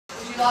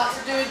thought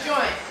to do a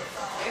joint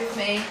with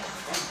me.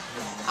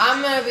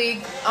 I'm gonna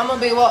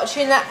be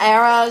watching the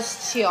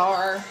Eras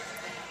Tour.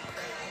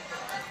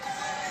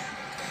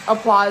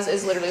 Applause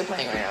is literally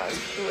playing right now.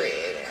 It's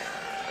great.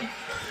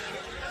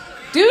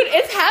 Dude,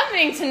 it's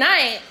happening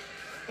tonight.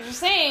 I'm just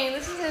saying,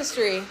 this is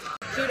history.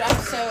 Dude,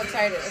 I'm so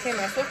excited. Okay,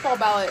 my football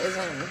ballot is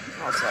in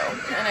also.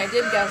 And I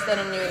did guess that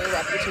a new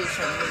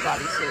Reputation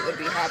bodysuit would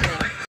be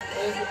happening.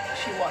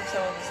 She walks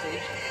out on the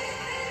stage.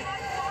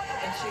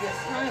 And she goes,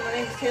 hi, my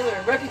name's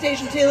Taylor.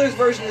 Reputation Taylor's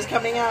version is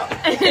coming out.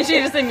 And she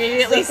just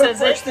immediately says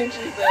the first thing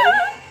she says.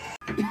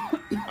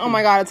 Oh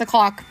my god, it's a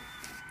clock.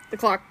 The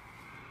clock.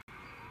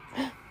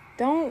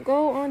 Don't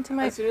go on to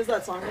my... As soon as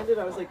that song ended,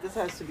 I was like, this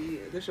has to be...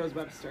 The show's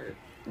about to start.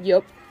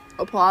 Yep.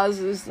 Applause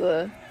is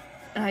the...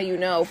 How you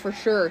know for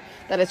sure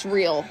that it's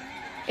real.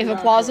 If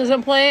applause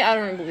doesn't play, I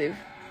don't believe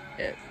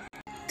it.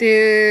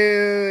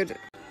 Dude.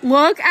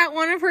 Look at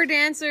one of her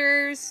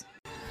dancers.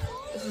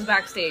 This is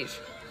backstage.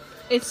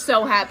 It's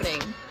so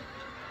happening.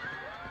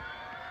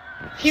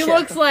 He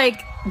looks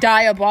like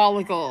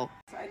diabolical.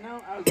 I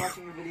know I was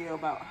watching a video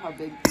about how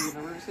big the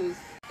universe is.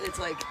 It's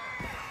like...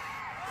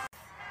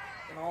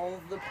 And all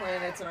of the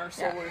planets in our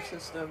solar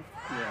system.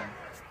 Yeah.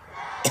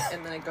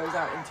 And then it goes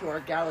out into our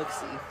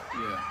galaxy.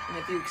 Yeah. And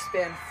if you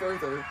expand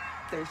further,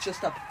 there's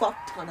just a fuck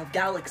ton of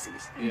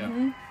galaxies. Yeah.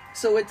 Mm-hmm.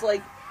 So it's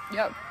like,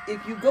 yep.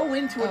 If you go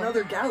into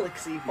another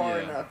galaxy far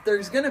enough,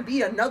 there's gonna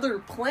be another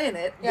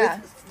planet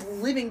with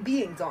living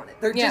beings on it.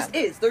 There just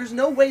is. There's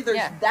no way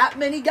there's that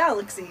many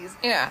galaxies.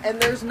 Yeah. And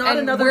there's not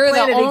another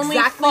planet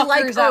exactly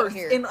like Earth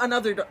here. in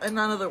another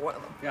one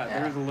of them. Yeah,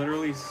 there's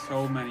literally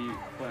so many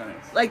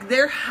planets. Like,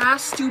 there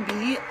has to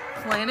be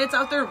planets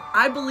out there.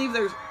 I believe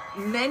there's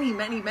many,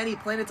 many, many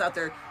planets out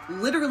there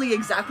literally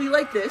exactly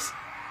like this.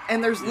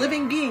 And there's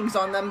living beings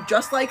on them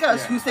just like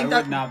us who think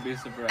I would not be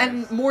surprised.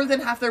 And more than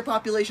half their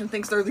population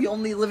thinks they're the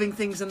only living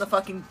things in the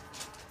fucking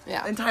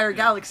entire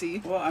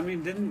galaxy. Well, I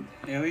mean, didn't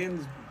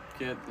aliens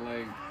get,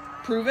 like...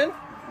 Proven?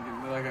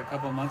 Like a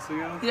couple months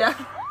ago? Yeah.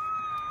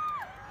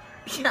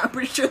 Yeah, I'm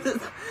pretty sure that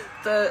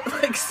the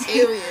like,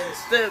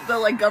 aliens. The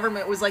like,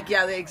 government was like,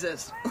 yeah, they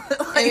exist.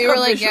 Like, and we were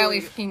like, yeah, we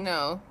fucking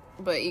know.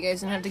 But you guys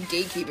didn't have to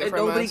gatekeep it from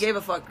us. Nobody gave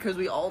a fuck because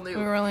we all knew.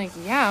 We were like,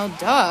 yeah,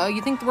 duh.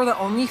 You think we're the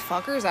only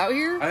fuckers out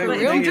here? I think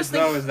the thing is,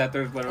 though, is that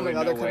there's literally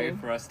no way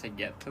for us to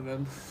get to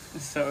them.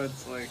 So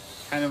it's, like,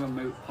 kind of a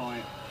moot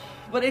point.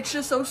 But it's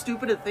just so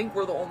stupid to think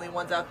we're the only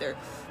ones out there.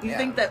 You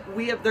think that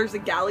there's a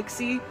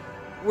galaxy,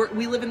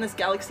 we live in this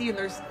galaxy, and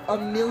there's a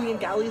million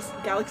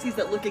galaxies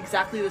that look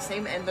exactly the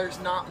same, and there's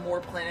not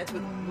more planets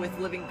with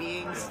living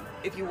beings.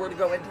 If you were to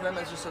go into them,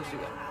 that's just so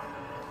stupid.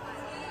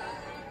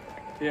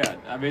 Yeah,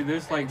 I mean,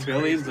 there's like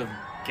billions of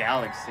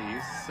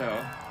galaxies,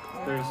 so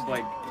there's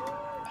like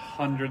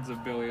hundreds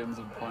of billions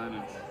of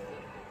planets.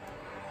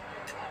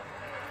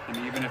 And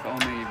even if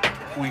only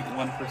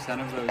 0.1%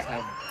 of those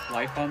have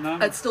life on them,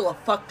 that's still a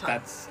fuck ton.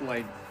 That's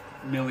like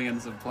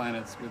millions of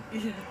planets with...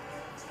 Yeah.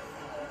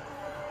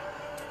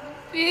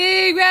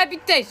 Big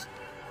reputation!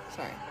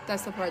 Sorry,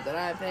 that's the part that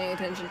I'm paying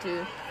attention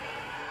to.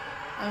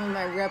 I'm in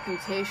my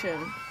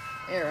reputation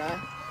era.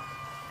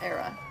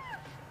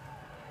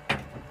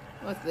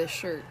 With this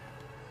shirt.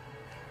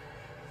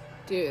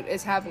 Dude,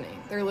 it's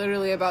happening. They're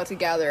literally about to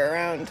gather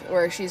around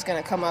where she's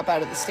gonna come up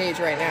out of the stage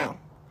right now.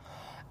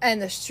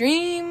 And the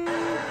stream...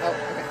 Oh,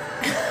 okay.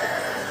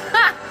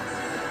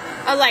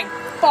 I was like,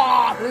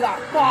 fuck! We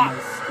got fuck!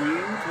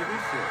 Stream TV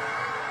shit.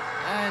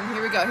 And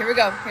here we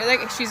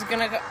go. She's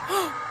gonna go...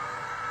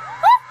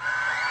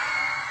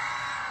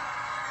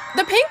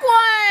 The pink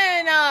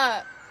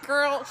one!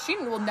 Girl, she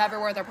will never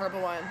wear the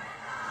purple one.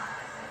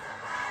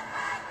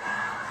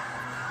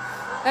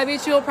 That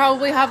means she will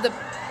probably have the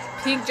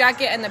pink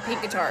jacket and the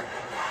pink guitar.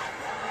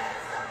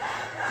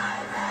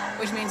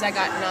 Which means I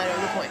got none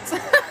of the points.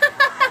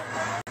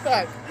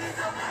 Fuck.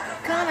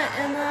 Kinda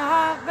in the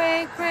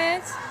heartbreak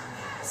prince.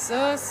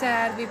 So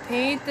sad we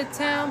paint the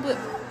town blue.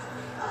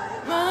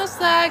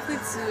 Most likely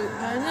to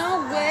run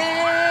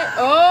away.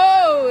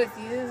 Oh, with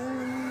you.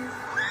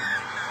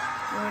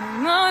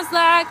 Most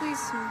likely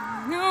to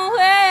run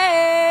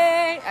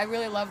away. I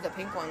really love the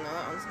pink one though.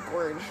 That one's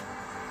gorgeous.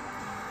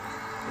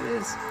 It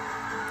is.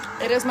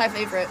 It is my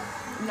favorite.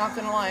 I'm not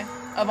gonna lie.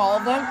 Of all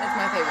of them, it's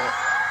my favorite.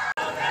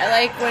 I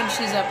like when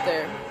she's up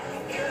there.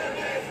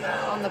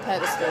 On the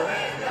pedestal.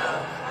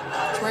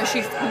 It's where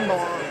she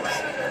belongs.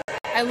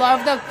 I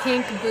love the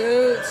pink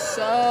boots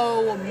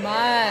so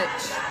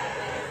much.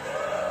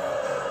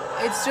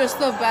 It's just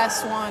the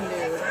best one,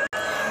 dude.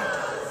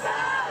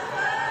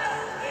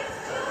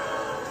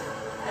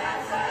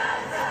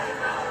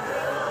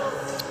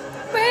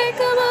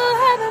 Breakable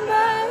heaven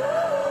by...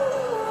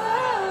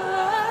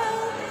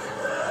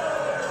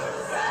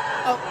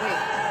 Oh, wait.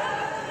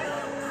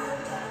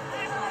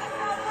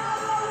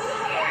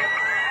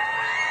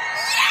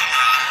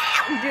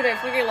 Yeah! Dude, I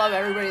freaking love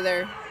everybody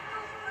there.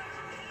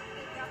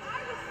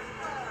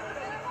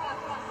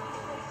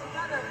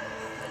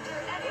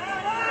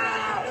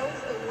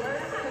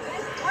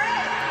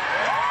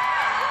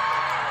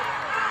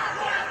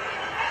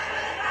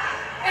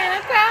 And I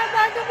cried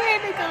like a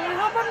baby coming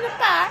home from the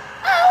park.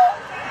 Oh!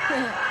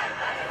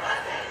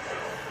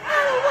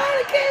 don't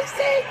wanna keep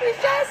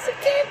secrets just to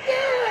keep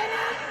doing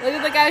it. Look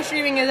at the guy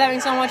streaming is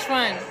having so much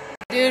fun.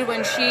 Dude,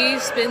 when she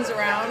spins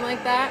around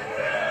like that.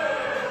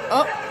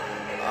 Oh.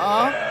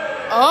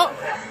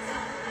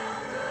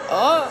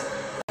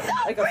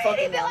 Like a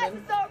fucking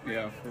woman. Yeah, for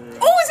real.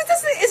 Oh, is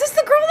this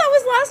the girl that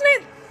was last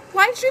night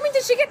live streaming?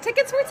 Did she get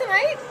tickets for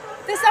tonight?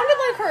 This sounded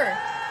like her.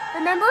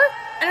 Remember?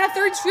 And a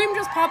third stream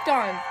just popped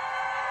on.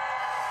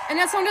 And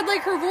that sounded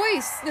like her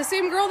voice. The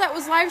same girl that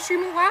was live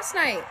streaming last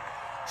night.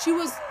 She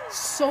was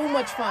so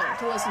much fun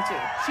to listen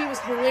to. She was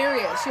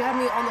hilarious. She had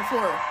me on the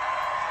floor.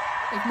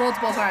 Like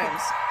multiple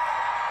times.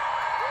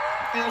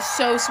 It was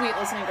so sweet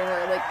listening to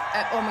her. Like,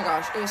 oh my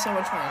gosh, it was so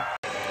much fun.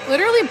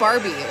 Literally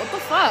Barbie. What the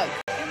fuck?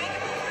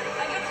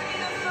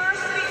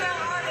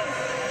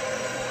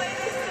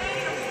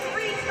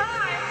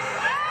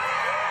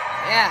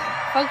 Yeah,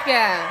 fuck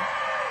yeah.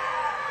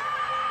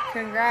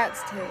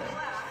 Congrats, Taylor.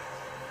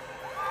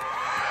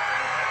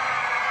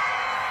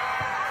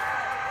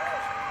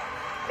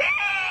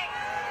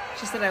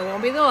 She said, I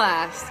won't be the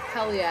last.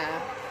 Hell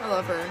yeah. I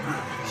love her.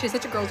 She's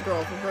such a girl's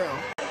girl, for real.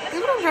 That's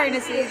what I'm trying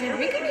to say. She's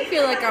making me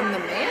feel like I'm the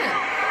man.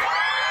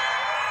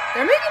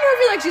 They're making her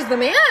feel like she's the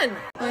man.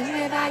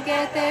 If I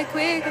get there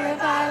quicker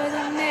if I was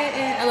a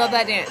man. I love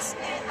that dance.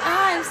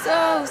 I'm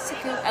so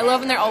sick of... I love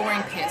when they're all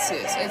wearing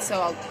pantsuits. It's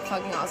so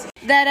fucking awesome.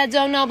 That I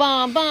don't know,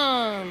 bomb.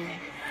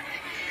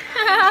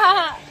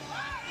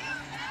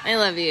 I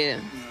love you.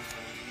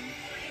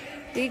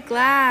 Be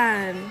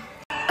glad.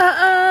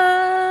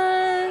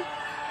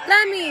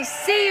 Let me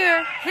see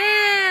your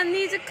hand.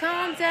 Need to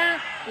calm down.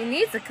 You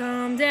need to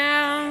calm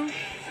down.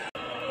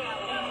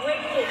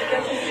 Grateful to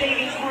get to say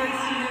these words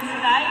to you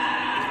tonight.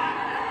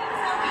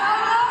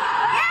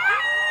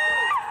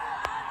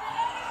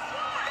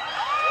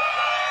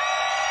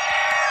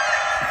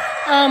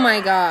 Oh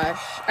my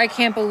gosh. I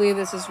can't believe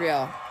this is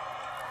real.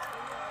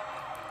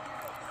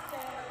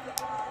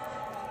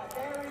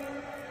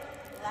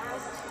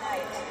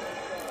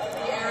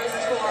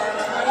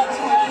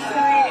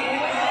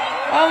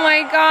 Oh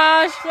my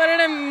gosh, what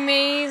an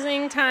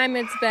amazing time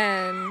it's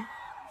been.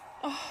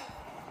 The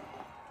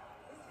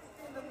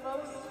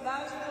most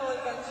magical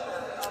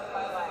adventure of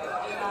my life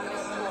being on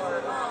this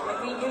tour. Like,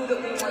 we knew that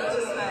we wanted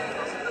to spend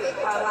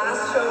our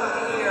last show of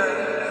the year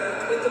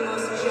with the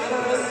most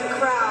generous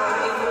crowd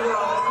in the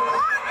world.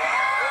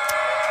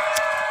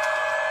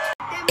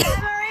 The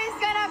memory is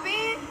gonna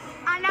be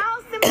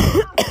announced in the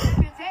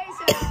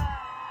invitation.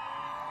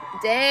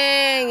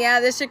 Dang, yeah,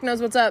 this chick knows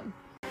what's up.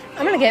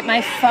 I'm gonna get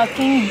my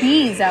fucking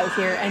beads out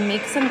here and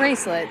make some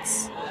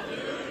bracelets.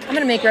 I'm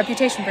gonna make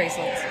reputation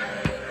bracelets.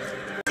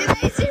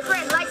 It's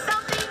different, like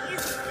something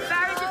is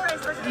very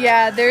different.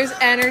 Yeah, there's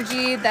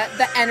energy.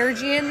 The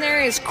energy in there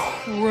is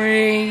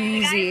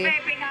crazy.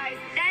 That's very nice.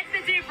 That's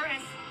the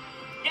difference.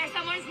 There's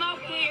someone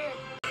smoking here.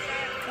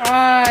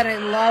 God, I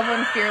love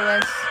when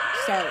Fearless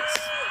starts.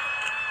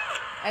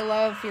 I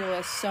love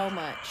Fearless so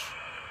much.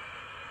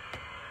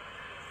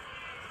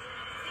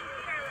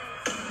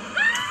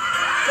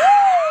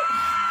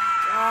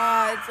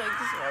 God, it's like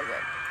so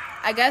good.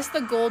 I guess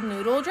the gold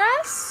noodle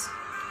dress?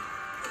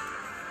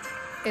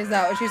 Is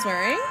that what she's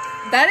wearing?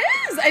 That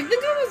is! I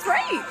think I was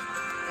right.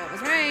 That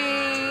was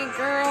right,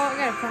 girl. I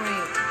got a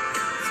point.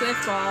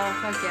 Swift ball.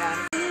 Fuck yeah.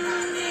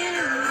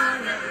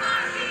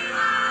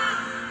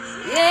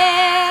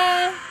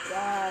 Yeah!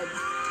 God.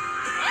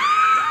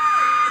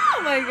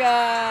 Oh my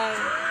god.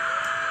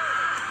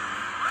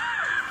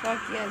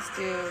 Fuck yes,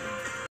 dude.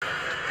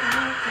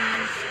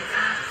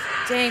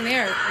 Dang,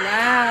 they're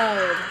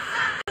loud.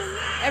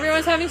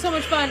 Everyone's having so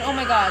much fun. Oh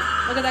my god.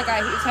 Look at that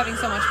guy. He's having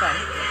so much fun.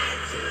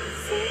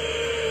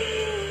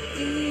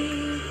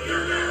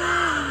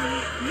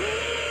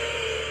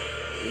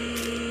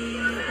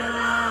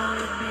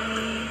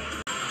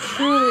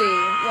 Truly,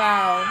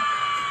 wow.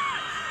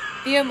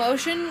 The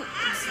emotion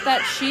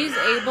that she's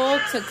able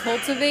to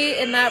cultivate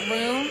in that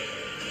room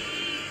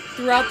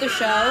throughout the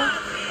show,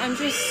 I'm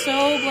just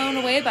so blown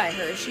away by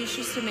her. She's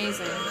just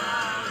amazing.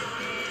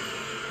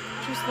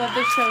 Just love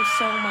this show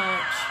so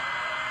much.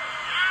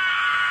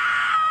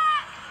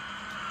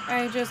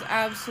 I just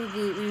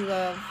absolutely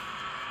love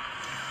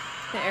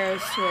the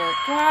Eras Tour.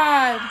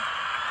 God.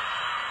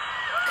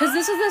 Because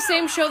this is the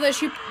same show that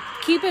she...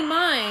 Keep in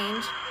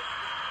mind,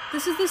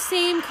 this is the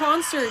same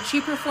concert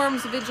she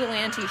performs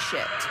vigilante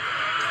shit.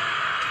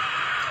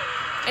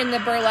 In the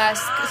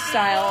burlesque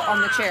style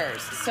on the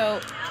chairs. So,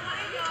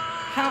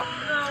 how...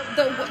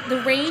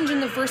 The range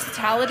and the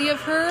versatility of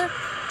her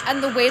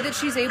and the way that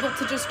she's able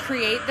to just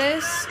create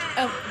this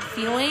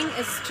feeling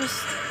is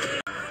just...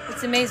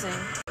 It's amazing.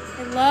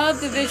 I love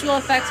the visual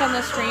effects on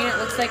the screen. It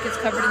looks like it's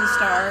covered in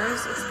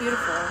stars. It's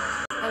beautiful.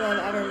 I love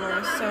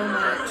Evermore so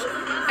much.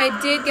 I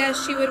did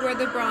guess she would wear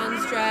the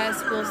bronze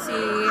dress. We'll see.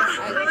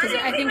 Because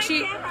I think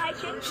she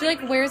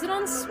like wears it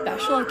on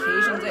special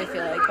occasions, I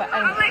feel like. But I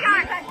don't know.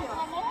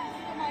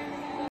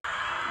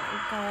 Oh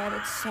my god,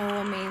 it's so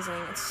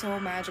amazing. It's so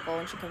magical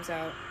when she comes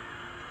out.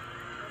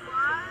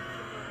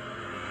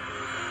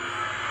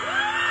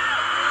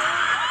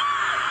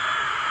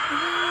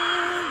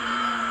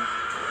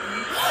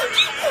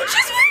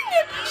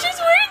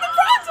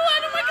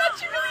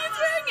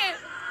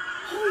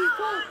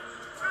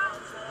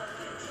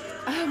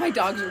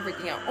 dogs are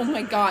freaking out. Oh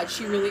my god,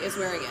 she really is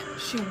wearing it.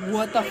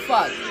 What the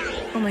fuck?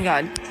 Oh my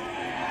god.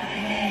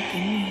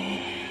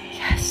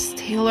 Yes,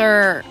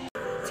 Taylor.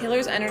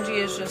 Taylor's energy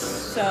is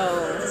just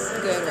so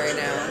good right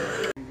now.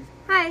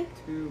 Hi.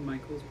 2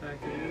 Michael's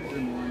packages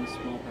and 1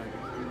 small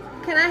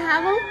package. Can I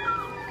have them?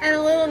 And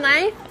a little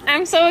knife?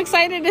 I'm so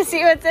excited to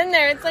see what's in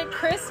there. It's like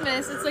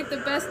Christmas. It's like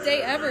the best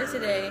day ever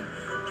today.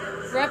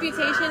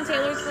 Reputation,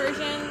 Taylor's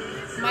version,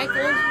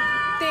 Michael's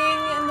thing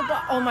in the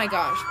box. Oh my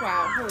gosh,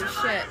 wow, holy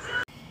shit.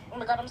 Oh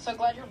my god, I'm so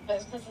glad your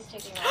business is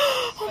taking off.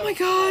 Oh my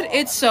god,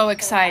 it's so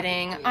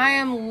exciting. I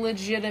am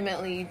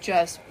legitimately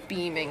just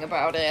beaming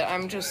about it. I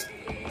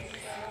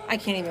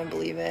can't even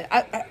believe it.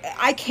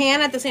 I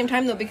can at the same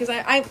time though, because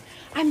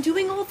I'm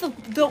doing all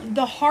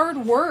the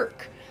hard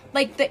work.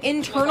 Like the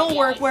internal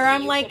work where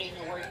I'm like,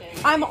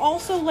 I'm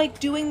also like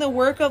doing the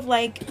work of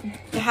like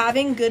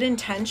having good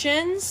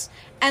intentions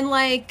and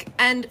like,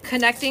 and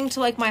connecting to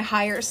like my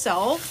higher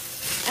self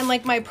and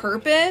like my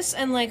purpose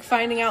and like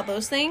finding out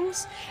those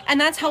things. And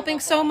that's helping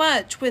so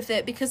much with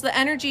it because the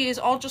energy is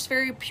all just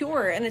very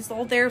pure and it's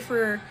all there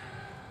for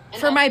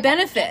my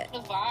benefit.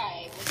 The vibe,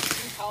 like, you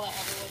can tell that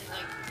everyone's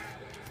like,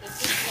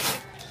 this is such a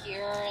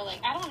pure,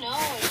 like, I don't know,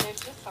 like, there's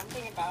just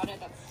something about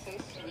it that's so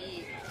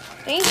sweet.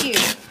 Thank you.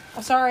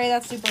 Oh, sorry,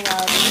 that's super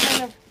loud. I'm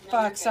trying to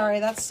fuck. Sorry,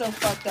 that's so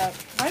fucked up.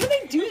 Why do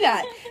they do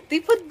that?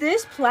 They put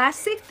this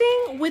plastic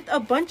thing with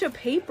a bunch of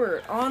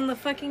paper on the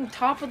fucking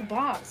top of the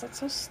box. That's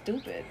so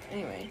stupid.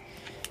 Anyway,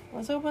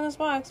 let's open this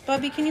box.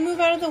 Bubby, can you move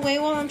out of the way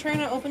while I'm trying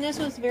to open this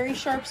with very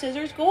sharp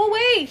scissors? Go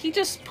away! He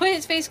just put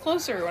his face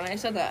closer when I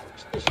said that.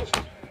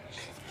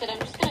 But I'm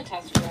just gonna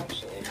test you,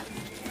 actually.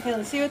 Okay,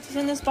 let's see what's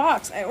in this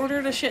box. I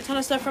ordered a shit ton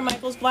of stuff from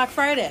Michael's Black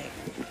Friday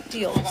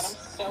deals. Oh my god, I'm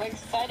so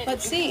excited.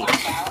 Let's Did you see.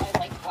 black out? I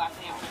like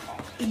blacking out when I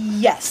buy.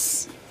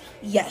 Yes.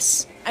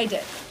 Yes, I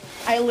did.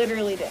 I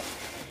literally did.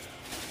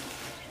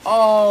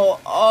 Oh,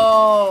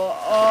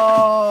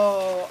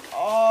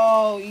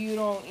 you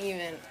don't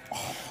even.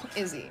 Oh,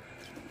 Izzy.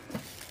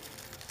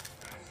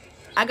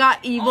 I got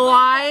evil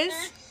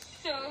eyes.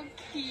 They're so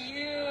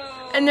cute.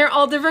 And they're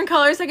all different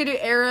colors. I could do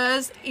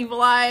eras,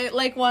 evil eye,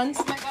 like ones.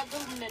 Oh my god,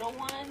 the middle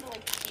one, the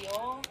like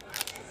teal.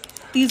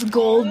 These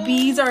gold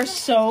beads are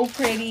so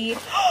pretty.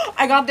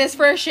 I got this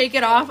for a Shake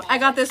It Off. I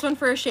got this one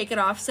for a Shake It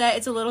Off set.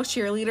 It's a little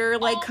cheerleader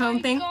like comb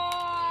thing.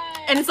 God.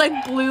 And it's like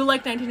blue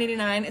like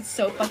 1989. It's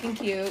so fucking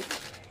cute.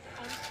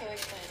 I'm so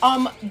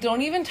excited.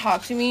 Don't even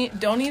talk to me.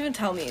 Don't even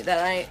tell me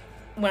that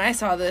when I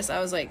saw this, I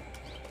was like,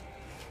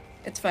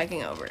 it's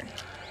fucking over.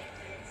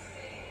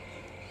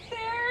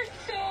 They're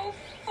so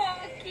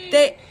fucking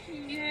They,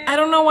 cute. I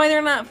don't know why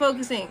they're not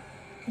focusing.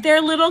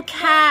 They're little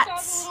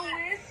cats. Little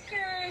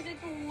whiskers.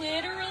 It's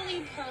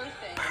literally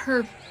perfect.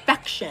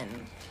 Perfection.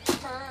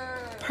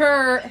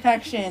 Purr.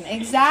 Perfection.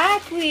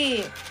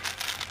 Exactly.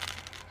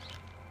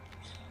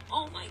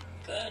 Oh my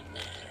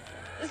goodness.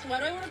 Why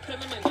do I want to put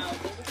them in my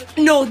mouth? Those look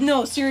like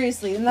No,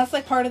 seriously. And that's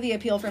like part of the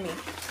appeal for me.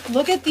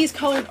 Look at these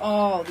colored.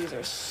 Oh, these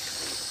are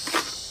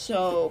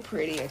so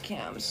pretty.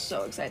 I'm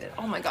so excited.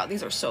 Oh my god,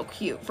 these are so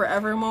cute.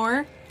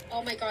 Forevermore.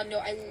 oh my god, no,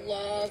 I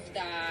love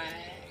that.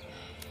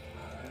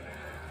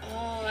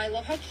 Oh, I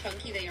love how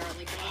chunky they are,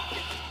 like different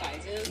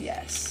sizes.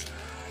 Yes.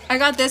 I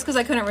got this because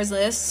I couldn't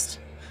resist.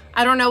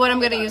 I don't know what I'm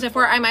going to use it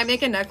for. I might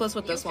make a necklace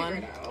with this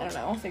one. I don't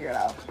know. I'll figure it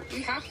out.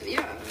 You have to,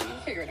 yeah, you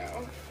figure it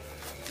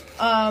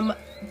out.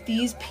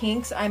 These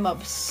pinks, I'm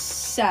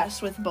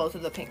obsessed with both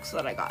of the pinks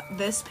that I got.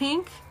 This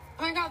pink.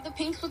 Oh my god, the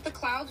pinks with the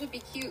clouds would be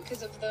cute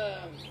because of the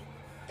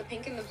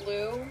pink and the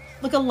blue.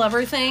 Look, a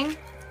lover thing.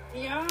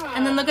 Yeah.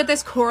 And then look at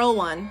this coral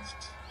one.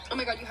 Oh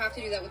my god, you have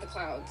to do that with the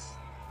clouds.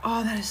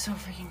 Oh, that is so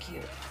freaking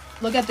cute.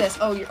 Look at this.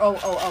 Oh, you're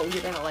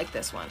going to like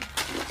this one.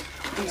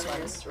 These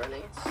ones. It's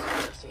running.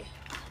 Let's see.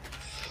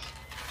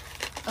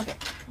 Okay.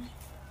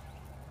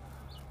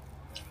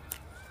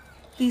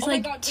 These Oh my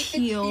like god, with the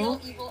teal.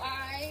 teal evil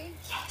eye.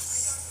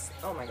 Yes.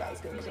 Oh my god, it's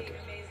gonna be so cute.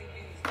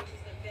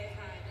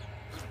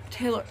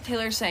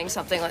 Taylor's saying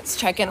something. Let's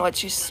check in what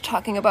she's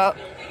talking about.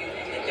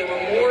 There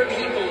were more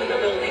people in the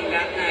building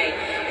that night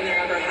than there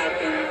ever had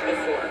been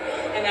before,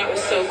 and that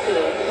was so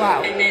cool.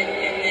 Wow. And then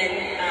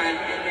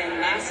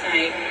last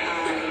night,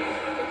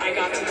 I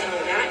got to tell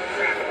that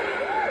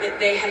crowd that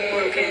they had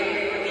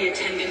broken the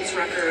attendance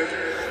record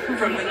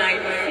from the night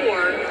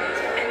before,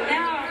 and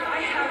now I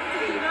have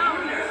the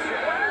honor.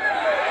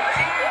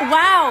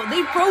 Wow,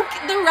 they broke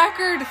the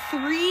record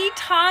 3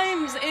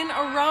 times in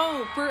a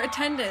row for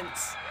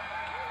attendance.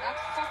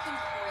 That's fucking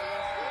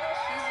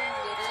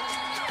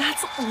crazy.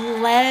 That's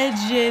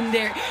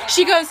legendary.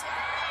 She goes,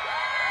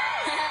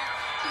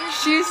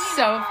 she's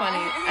so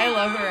funny. I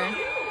love her.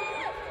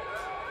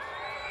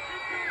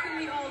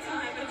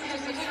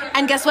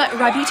 And guess what?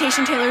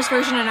 Reputation Taylor's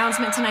version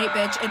announcement tonight,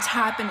 bitch. It's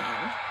happening.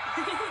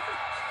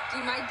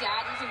 Dude, my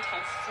dad even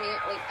texts me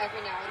like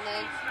every now and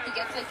then. He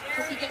gets like,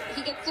 cause he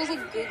gets those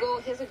like Google.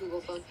 He has a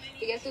Google phone.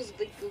 He gets those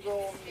like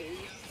Google News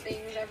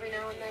things every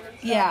now and then and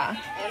stuff. Yeah.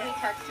 And he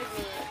texted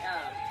me.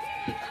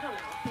 I don't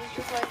know. He's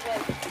just like, oh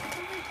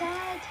my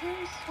god, Taylor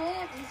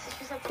Swift.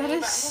 She's like, That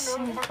is I so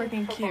don't know the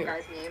freaking football cute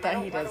guy's name. that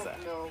I he don't- I does don't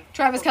that. know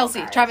Travis football Kelce.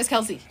 guys. Travis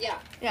Kelce. Yeah.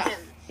 Yeah. Him.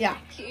 Yeah.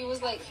 He was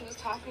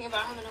talking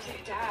about him, and I was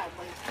like, Dad,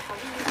 like, how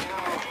do you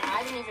know?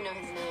 I didn't even know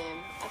his name.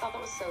 I thought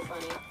that was so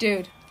funny.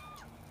 Dude.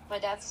 My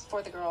dad's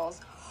for the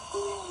girls.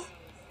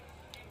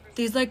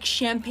 These like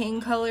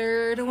champagne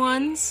colored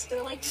ones.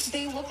 They're like,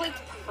 they look like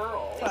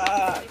pearls.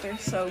 They're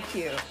so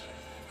cute.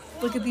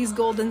 Look at these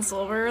gold and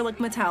silver, like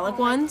metallic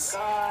ones.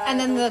 And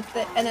then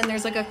and then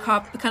there's like a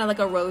cup, kind of like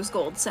a rose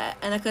gold set,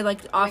 and I could like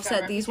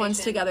offset these ones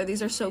Reputation. together.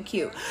 These are so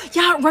cute.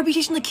 Yeah,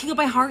 Reputation, like King of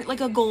My Heart, like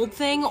a gold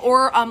thing,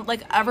 or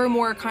like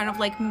Evermore, kind of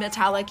like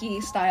metallic-y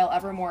style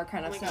Evermore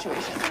kind of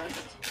situation.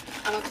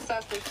 I'm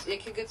obsessed with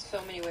it. Could go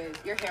so many ways.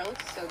 Your hair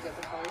looks so good.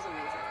 The color's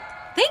amazing.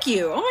 Thank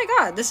you. Oh my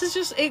god, this is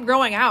just it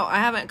growing out. I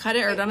haven't cut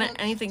it or done looks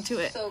anything to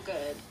it. So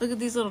good. Look at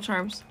these little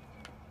charms.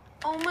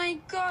 Oh my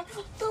god,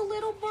 the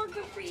little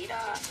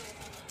margarita.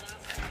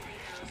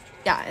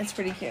 Yeah, it's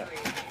pretty cute.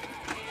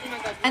 Oh my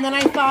god. And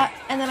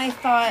then I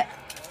thought,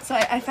 so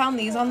I found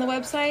these on the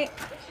website,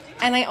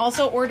 and I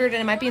also ordered,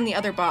 and it might be in the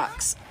other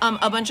box,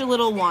 a bunch of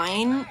little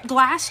wine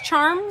glass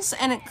charms,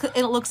 and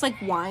it looks like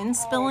wine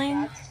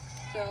spilling.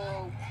 That's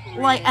so pretty.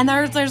 Like, and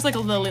there's like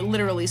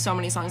literally so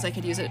many songs I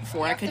could use it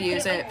for. I could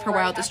use it for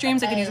Wild the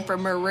Streams. I could use it for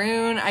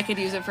Maroon. I could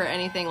use it for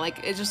anything. Like,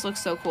 it just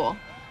looks so cool.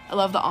 I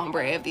love the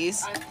ombre of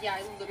these. Yeah,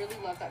 I literally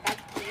love that. That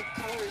deep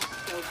color is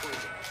so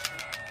gorgeous.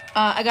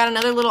 I got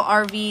another little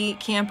RV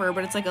camper,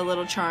 but it's like a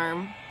little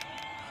charm.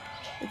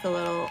 Like a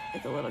little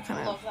kind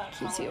I of love that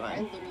cutesy color. I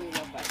one. literally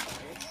love that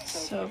color. It's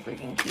So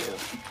freaking cute.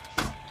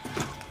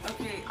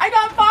 Okay. I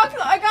got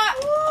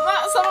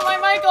some of my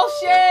Michael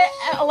shit.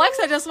 And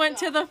Alexa just went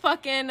to the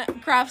fucking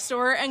craft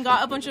store and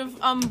got a bunch of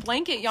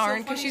blanket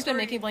yarn because she's been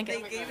making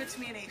blankets. They gave it to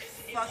me in a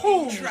fucking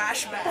Holy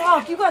trash bag.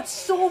 fuck, you got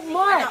so I got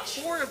much.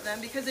 4 of them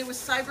because it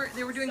was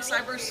They were doing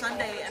Cyber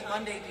Sunday and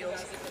Monday deals.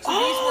 So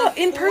Oh,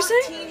 these were in person?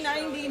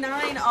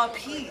 $14.99 a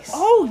piece.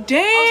 Oh I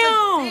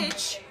damn! was like,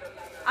 bitch,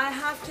 I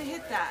have to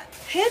hit that.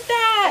 Hit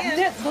that!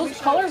 Yeah. Those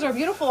colors are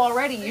beautiful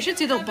already. You should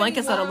see the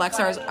blankets that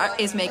Alexa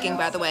is making,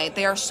 by the way.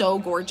 They are so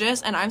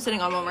gorgeous, and I'm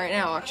sitting on one right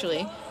now,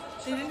 actually.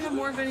 They didn't have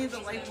more of any of the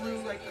light blue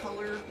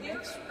color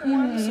mix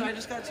ones, so I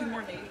just got 2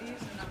 more navies.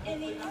 Here,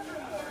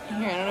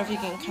 I don't know if you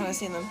can kind of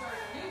see them.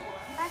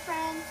 Bye,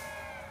 friend.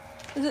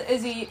 This is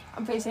Izzy.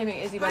 I'm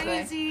FaceTiming Izzy, by the Hi,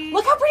 way. Izzy.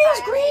 Look how pretty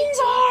those greens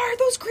are!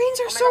 Those greens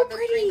are Oh my so God, those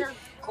pretty! greens are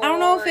I don't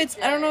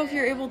know if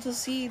you're gorgeous. able to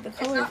see the It's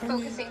color not from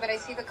focusing, but I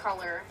see the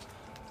color.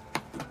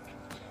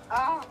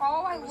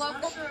 Oh, I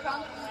love the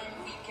chunky.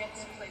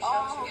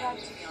 Oh,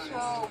 that's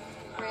so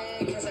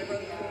pretty.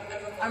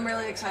 I'm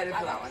really excited for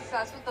I'm that one.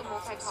 obsessed with the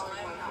multicolored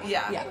one. That one's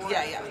Yeah.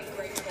 gorgeous.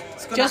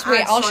 It's gonna Just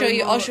wait, add I'll show some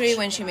you. I'll show you mood.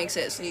 when she makes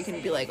it, so you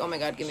can be like, "Oh my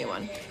god, give me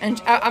one."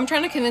 And I'm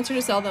trying to convince her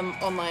to sell them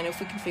online if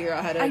we can figure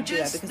out how to do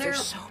that because they're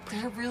so.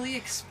 they're really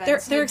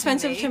expensive. They're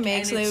expensive to make,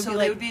 and so they would be they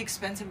like would be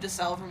expensive to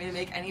sell for me to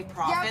make any Yeah,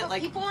 profit. but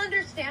Like people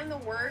understand the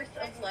worth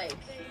of like,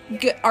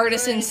 good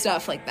artisan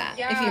stuff like that.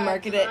 If you Yeah,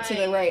 market it to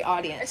the right. right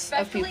audience of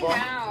especially people.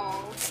 now.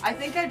 I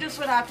think I just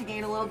would have to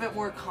gain a little bit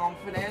more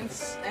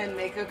confidence and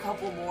make a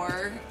couple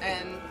more,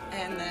 and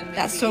then maybe.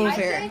 That's so I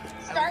fair.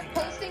 should start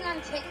posting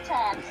on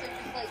TikTok,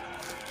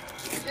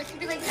 so just to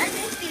be like, I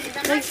miss these.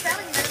 I'm not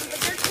selling them, but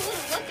they're cool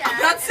to look at.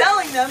 I'm not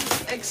selling them,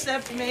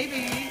 except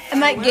maybe.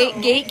 And I like will.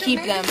 gatekeep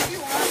Maybe them. if you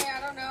want it, I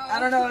don't know. I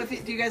don't know if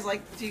do you guys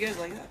like that?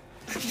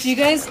 Do you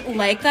guys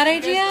like that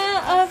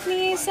idea of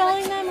me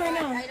selling them or no? I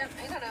don't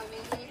know.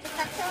 Maybe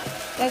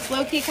TikTok. That's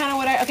low key kind of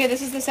what I. Okay,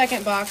 this is the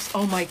second box.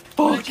 Oh my I'm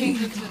gonna fucking.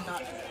 change it to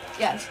not.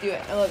 Yes, do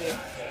it. I love you.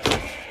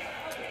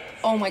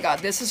 Oh my god,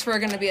 this is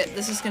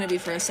gonna be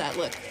for a set.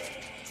 Look.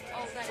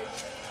 Oh, that is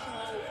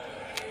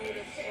so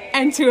beautiful.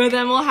 And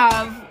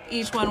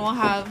each one will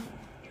have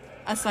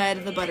a side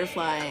of the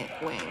butterfly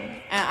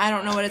wing. And I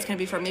don't know what it's gonna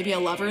be for. Maybe a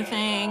lover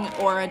thing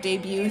or a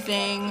debut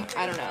thing.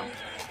 I don't know.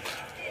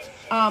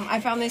 I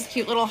found this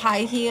cute little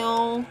high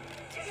heel.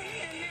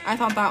 I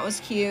thought that was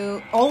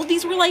cute. All of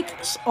these were like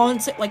on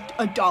sale, like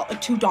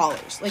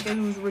 $2. Like it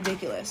was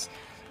ridiculous.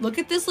 Look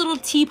at this little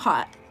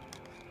teapot.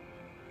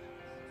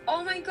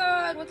 Oh my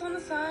god, what's on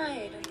the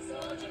side?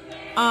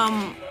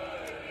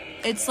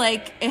 It's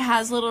like it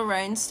has little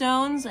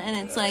rhinestones, and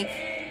it's like,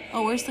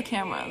 oh, where's the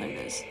camera? There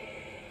it is.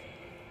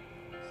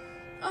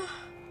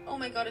 Oh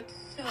my god, it's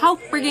so How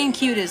pretty. friggin'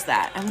 cute is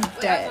that? I'm Wait, I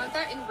dead. want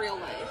that in real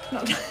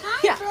life.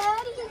 Yeah.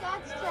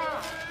 That's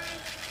trash.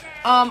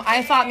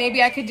 I thought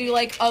maybe I could do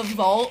like a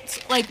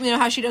vault, like you know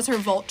how she does her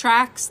vault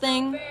tracks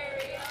thing.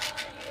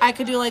 I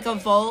could do like a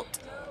vault,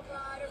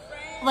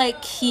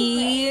 like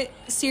key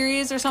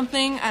series or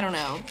something. I don't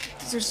know.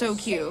 These are so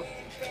cute.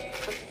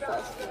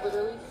 That's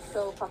literally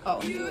so fucking Oh.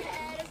 cute.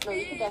 No,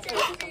 you can definitely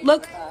do something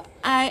Look, like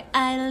that.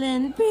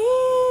 island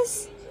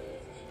breeze.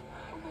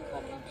 Oh my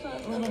god, I'm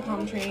obsessed. Little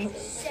palm tree.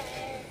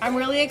 I'm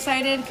really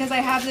excited because I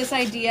have this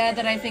idea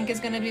that I think is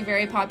going to be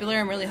very popular.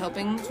 I'm really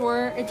hoping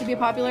for it to be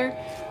popular,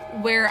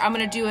 where I'm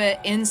going to do a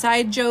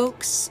inside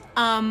jokes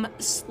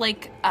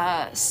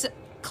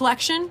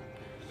collection.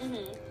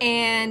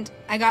 And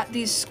I got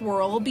these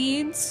squirrel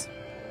beads.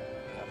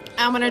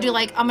 I'm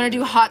gonna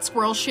do hot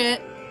squirrel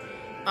shit.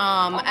 Oh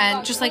my And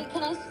God, just wait, like,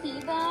 can I see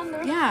them?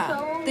 They're yeah,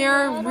 so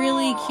they're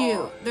really little.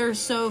 cute. They're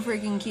so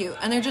freaking cute.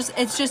 And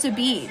it's just a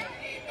bead.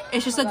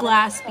 It's just Oh a my God,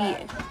 glass I'm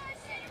bead.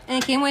 And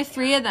it came with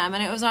 3 of them,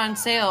 and it was on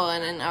sale,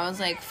 and then I was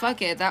like,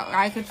 fuck it, that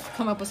I could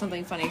come up with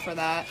something funny for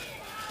that.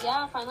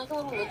 Yeah, find like a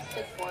little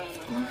lipstick for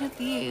him. Look at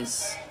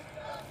these.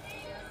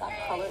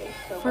 That color is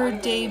so For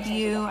good.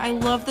 debut. I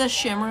love the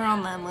shimmer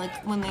on them, like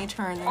when they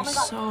turn. They're Oh my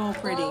God, so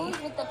pretty.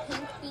 those with the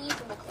pink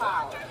beads and the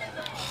cloud.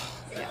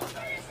 Yeah.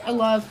 I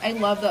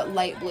love that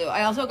light blue.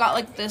 I also got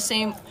like the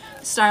same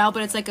style,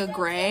 but it's like a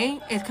gray.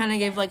 It kind of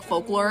gave like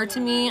folklore to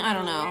me. I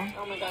don't know.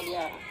 Oh my God,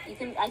 yeah.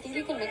 I think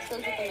you can mix those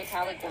with the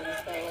metallic ones,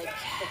 though, like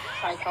the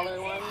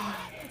tricolor ones.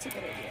 That's a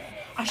good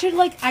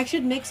idea. I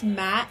should mix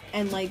matte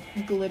and like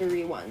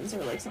glittery ones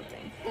or like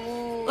something.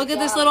 Ooh, Look at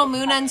yeah, this little like a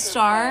moon and texture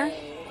star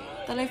play.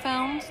 that I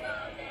found.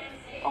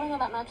 Oh my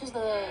God, that matches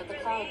the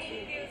cloud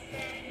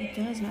too. It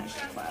does match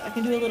the cloud. I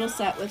can do a little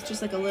set with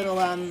just like a little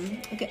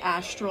like an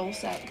astral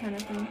set kind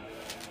of thing.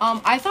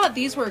 I thought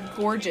these were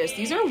gorgeous.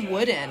 These are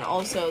wooden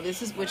also.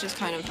 Which is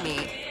kind of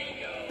neat.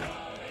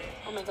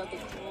 Oh my God, the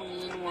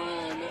green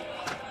one.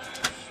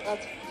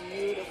 That's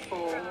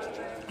beautiful.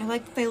 I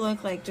like that they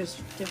look like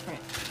just different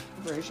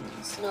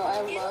versions. No,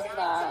 I love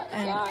that.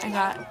 And yeah, I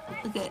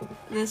got, look at,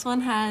 this one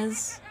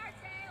has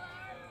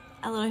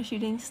a little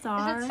shooting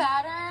star. Is it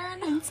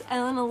Saturn? And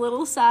then a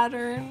little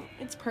Saturn.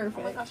 It's perfect.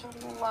 Oh my gosh,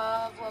 I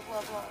love.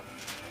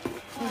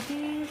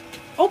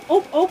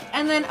 Oh,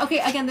 and then, okay,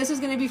 again, this is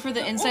going to be for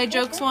the inside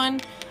jokes one.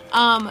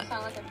 Sound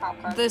like a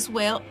cop car. This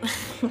whale,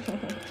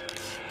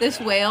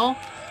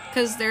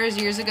 because there was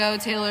years ago,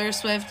 Taylor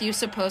Swift used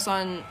to post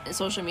on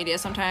social media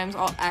sometimes,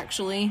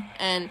 actually,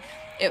 and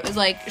it was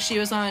like, she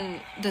was on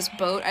this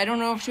boat, I don't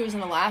know if she was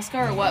in Alaska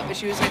or what, but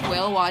she was like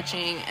whale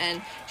watching,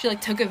 and she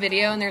like took a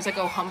video, and there's like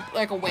a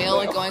whale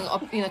like going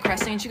up,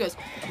 cresting, and she goes,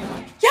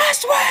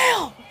 "Yes,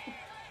 whale!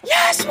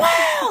 Yes,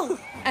 whale!"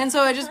 And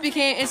so it just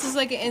became, it's just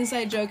like an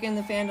inside joke in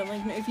the fandom,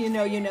 like, if you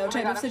know, you know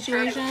type of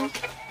situation.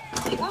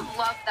 People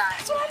love that.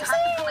 That's what I'm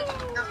saying.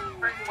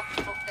 Very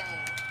wonderful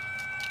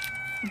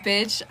thing.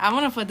 Bitch, I'm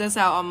gonna put this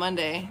out on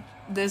Monday.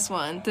 This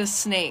one, this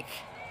snake.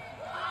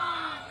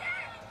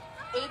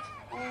 It's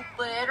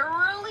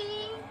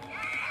literally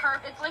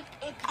perfect. It's like,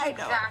 it's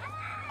exact.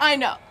 I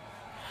know.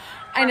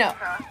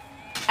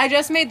 I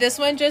just made this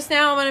one just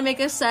now. I'm gonna make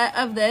a set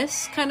of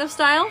this kind of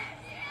style. Oh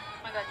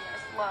my God,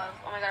 yes, love.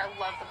 Oh my God, I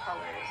love the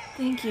colors.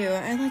 Thank you.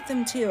 I like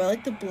them too. I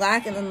like the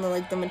black and then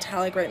the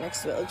metallic right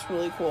next to it. It looks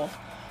really cool.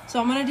 So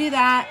I'm gonna do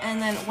that,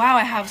 and then, wow,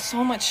 I have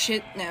so much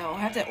shit now. I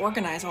have to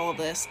organize all of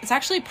this. It's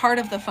actually part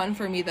of the fun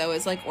for me, though,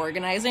 is, like,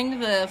 organizing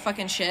the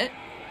fucking shit.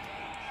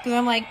 Because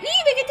I'm like, we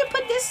get to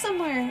put this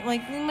somewhere.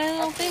 Like, in my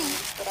little thing.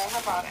 But I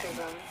have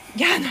autism.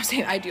 Yeah, no,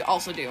 same. I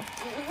also do.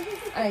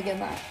 I get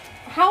that.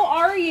 How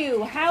are you?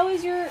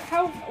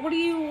 what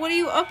are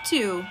you up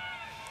to?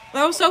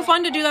 That was so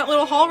fun to do that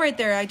little haul right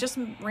there. I just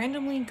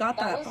randomly got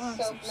that box.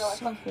 I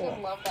fucking cool.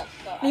 love that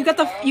stuff.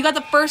 You got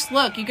the first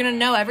look. You're gonna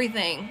know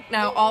everything.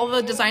 Now all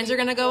the designs are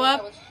gonna go I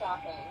up. was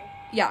shopping.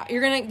 Yeah,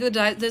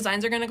 the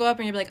designs are gonna go up,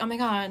 and you'll be like, oh my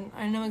God,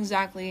 I know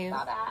exactly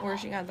where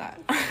she got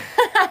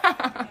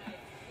that.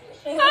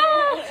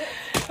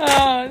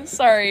 Oh,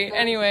 sorry.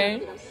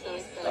 Anyway, I'm so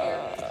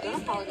excited.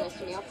 Don't apologize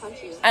to me. I'll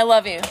punch you. I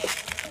love you.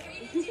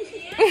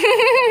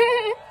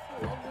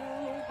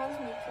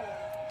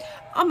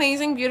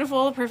 Amazing,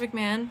 beautiful, perfect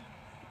man.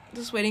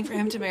 Just waiting for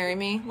him to marry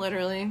me,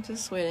 literally.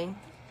 Just waiting.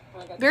 Oh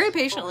my God, Very this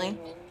patiently.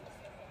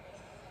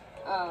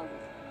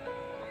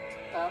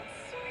 That's...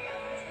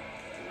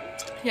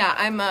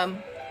 Yeah,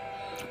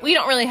 we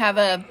don't really have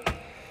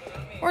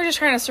we're just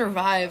trying to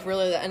survive,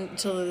 really,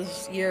 until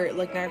this year,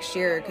 like next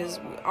year, because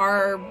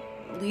our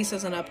lease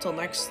isn't up till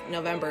next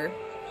November.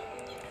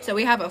 So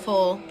we have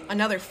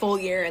another full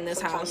year in this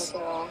house.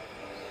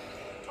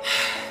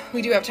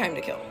 We do have time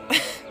to kill.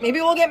 Maybe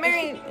we'll get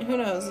married, who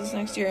knows, this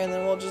next year, and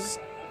then we'll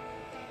just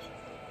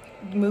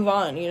move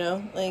on,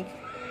 like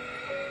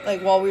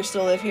while we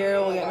still live here,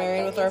 we'll get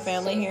married with our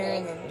family here,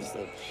 and then just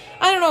leave.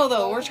 I don't know,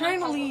 though, we're trying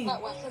to leave.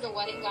 That went to the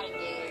wedding got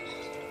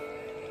engaged.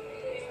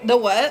 The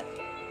what?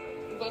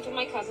 Both of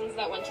my cousins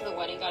that went to the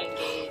wedding got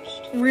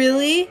engaged.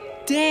 Really?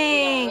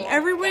 Dang, Yeah,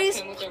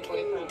 everybody's with their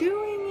boyfriend.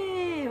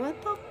 doing it.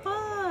 What the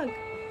fuck?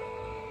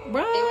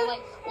 Bruh. They were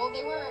like,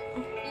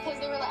 because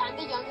they were like, I'm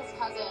the youngest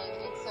cousin,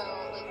 and so,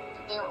 like,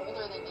 they're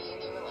older than me,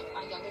 and they were like,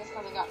 my youngest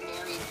cousin got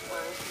married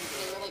first,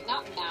 and they were, like,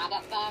 not mad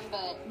at them,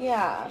 but,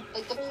 Yeah.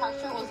 like, the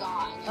pressure was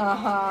on. You know?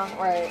 Uh-huh,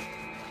 right.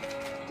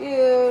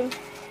 Dude.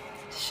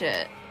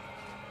 Shit.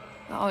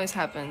 That always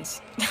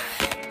happens.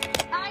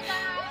 Hi,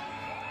 guys!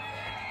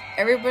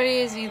 Everybody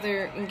is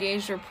either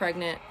engaged or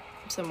pregnant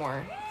some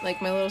more.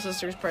 Like, my little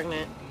sister's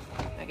pregnant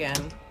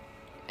again.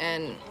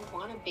 And I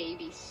want a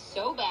baby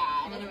so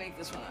bad. I'm gonna make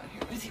this one out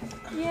here with you.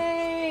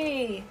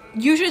 Yay!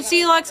 You should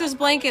see Lexa's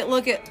blanket.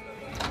 Look at.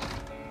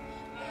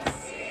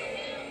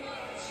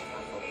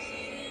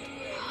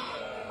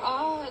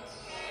 Oh, it's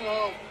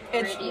so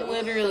pretty. It's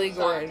literally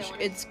gorgeous.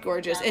 It's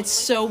gorgeous. It's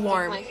so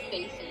warm. My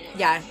face in it.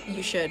 Yeah,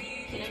 you should.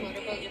 Can I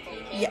motorboat your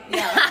blanket?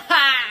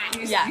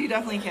 Yeah. You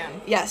definitely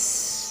can.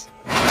 Yes.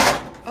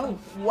 Oh,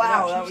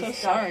 Wow, gosh, that I'm was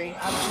so sorry.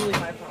 absolutely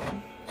my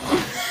phone. I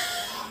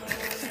want to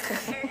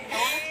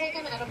take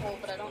an edible,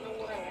 but I don't know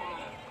what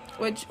I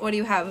want. What do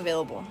you have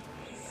available?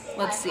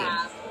 Let's see.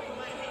 I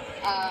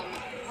have,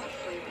 what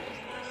flavors?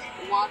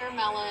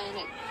 Watermelon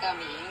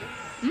gummies.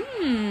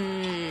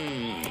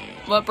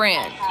 What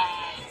brand?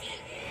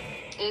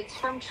 It's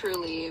from True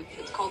Leaf.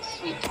 It's called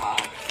Sweet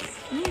Talk.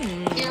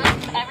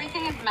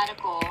 Everything is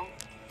medical.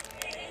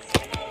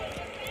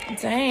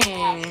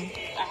 Dang.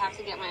 I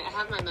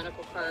have my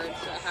medical card,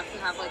 so I have to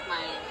have like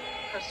my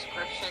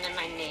prescription and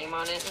my name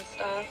on it and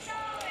stuff.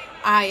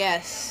 Ah,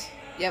 yes.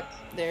 Yep,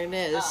 there it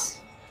is. Oh.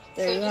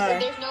 There So you are.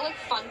 there's no like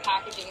fun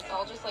packaging. It's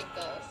all just like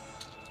this.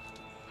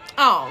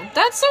 Oh,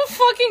 that's so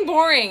fucking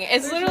boring.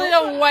 It's literally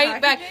no a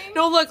white bag. packaging?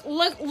 No, look,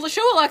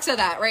 show Alexa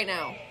that right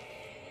now.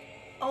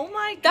 Oh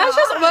my god. That's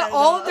just what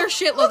all of their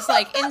shit looks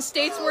like in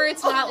states where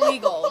it's not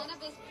legal.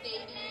 Cannabis, baby.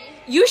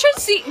 You should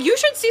see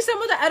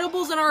some of the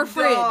edibles in our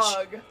fridge.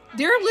 Dog.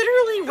 They're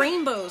literally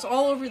rainbows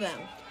all over them.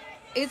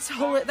 It's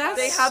that's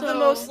They have the so-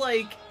 most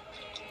like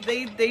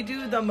they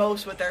do the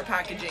most with their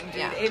packaging, dude.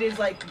 Yeah. It is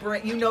like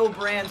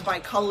brands by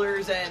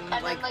colors and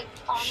And like then like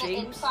on the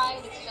shapes.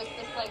 inside, it's just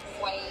this like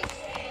white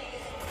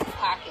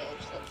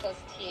package that says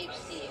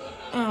THC.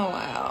 Oh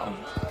wow.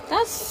 It's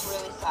That's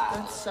really sad.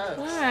 That sucks.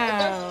 But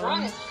they're strong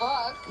wow. as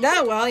fuck.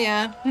 Yeah, well,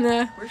 yeah.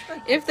 Nah. Where should I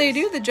put If they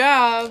this? do the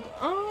job,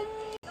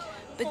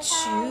 but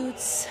you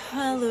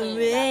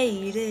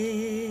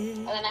tolerated.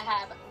 And then I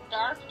have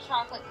dark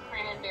chocolate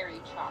cranberry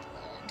chocolate.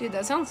 Dude,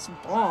 that sounds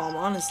bomb,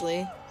 honestly.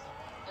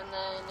 And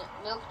then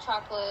milk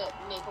chocolate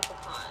maple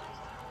pecan.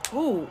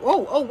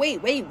 Oh, wait,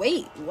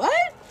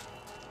 what?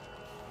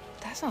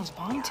 That sounds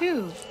bomb,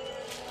 too.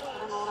 I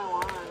don't know what I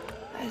want.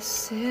 I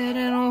sit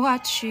and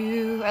watch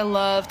you. I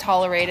love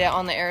Tolerate It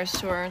on the Eras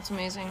Tour. It's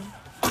amazing.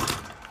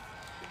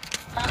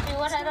 Poppy,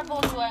 what edible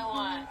do I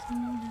want?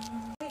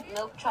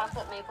 Milk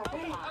chocolate maple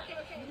pecan.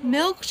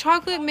 Milk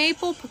chocolate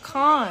maple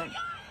pecan.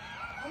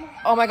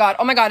 Oh my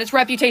god, it's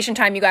reputation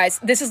time, you guys.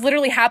 This is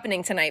literally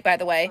happening tonight, by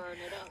the way.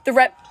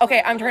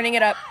 Okay, I'm turning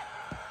it up.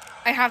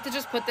 I have to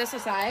just put this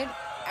aside.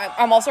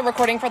 I'm also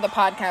recording for the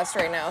podcast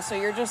right now, so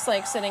you're just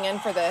like sitting in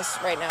for this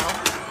right now,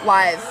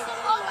 live.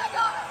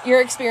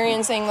 You're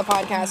experiencing the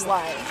podcast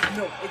live.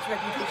 No, it's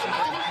reputation.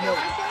 No.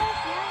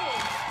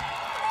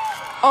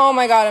 Oh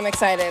my god, I'm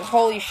excited.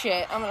 Holy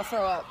shit, I'm gonna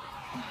throw up.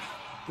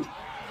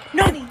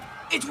 Nani,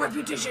 it's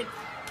reputation.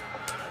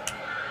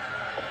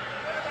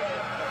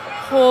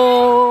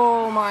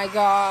 Oh my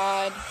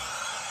god.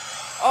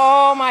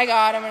 Oh my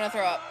god, I'm gonna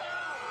throw up.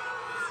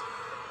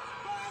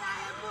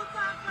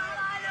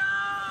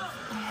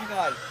 Oh my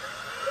god.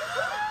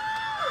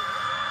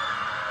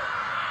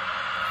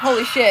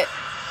 Holy shit.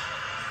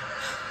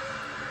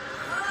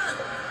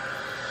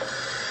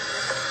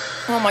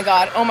 Oh my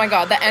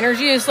god, the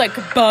energy is like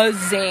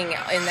buzzing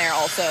in there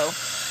also. Oh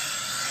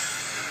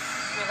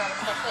my god,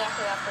 especially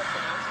after that first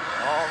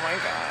announcement. Oh my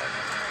god.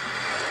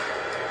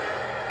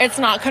 It's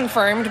not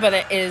confirmed, but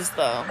it is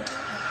though.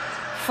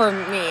 For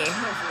me.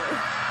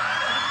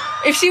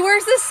 If she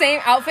wears the same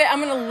outfit, I'm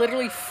gonna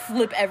literally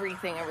flip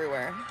everything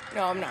everywhere.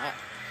 No, I'm not.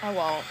 I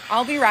won't.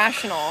 I'll be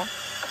rational.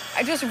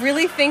 I just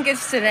really think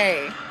it's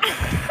today.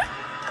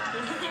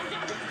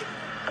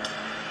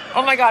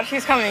 Oh my god,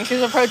 she's coming.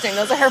 She's approaching.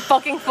 Those are her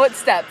fucking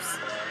footsteps.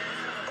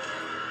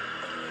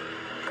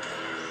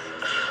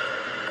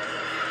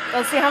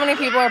 Let's see how many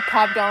people are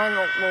popped on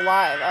the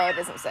live. Oh, it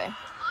doesn't say.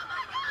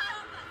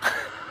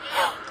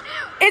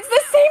 It's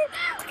the same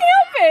fucking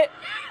outfit.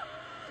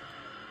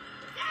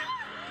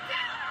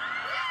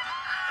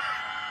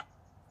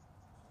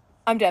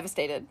 I'm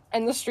devastated.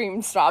 And the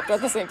stream stopped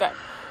at the same time.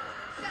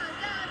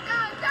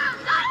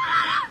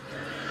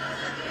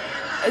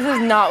 This is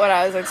not what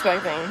I was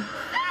expecting.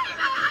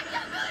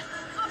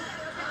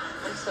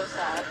 I'm so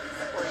sad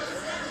for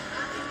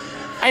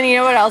you. And you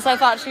know what else I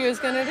thought she was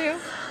gonna do?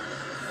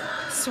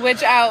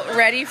 Switch out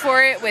Ready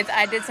for It with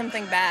I Did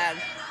Something Bad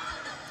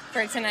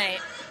for tonight.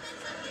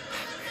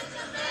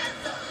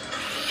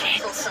 I'm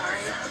so sorry.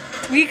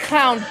 We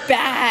clown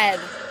bad.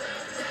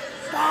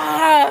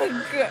 Fuck.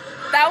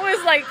 That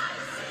was like...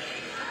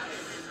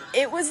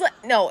 It was like...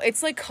 No,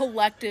 it's like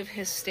collective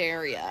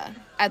hysteria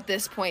at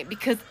this point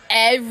because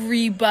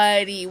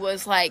everybody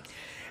was like,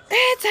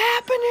 it's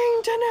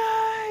happening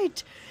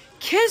tonight.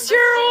 Kiss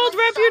your old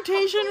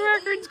Reputation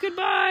records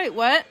goodbye.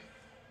 What?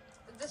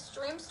 Did the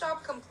stream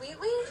stop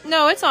completely?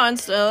 No, it's on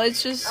still.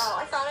 It's just... Oh,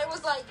 I thought it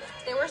was like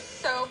they were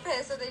so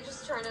pissed that they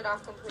just turned it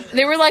off completely.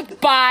 They were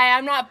like, bye,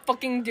 I'm not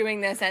fucking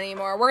doing this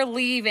anymore. We're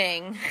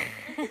leaving.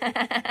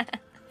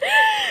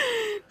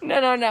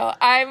 No.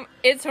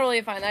 It's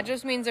totally fine. That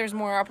just means there's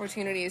more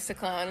opportunities to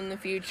clown in the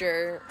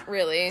future,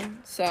 really.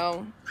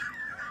 So,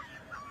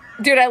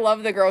 dude, I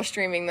love the girl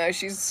streaming though.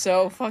 She's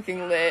so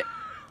fucking lit.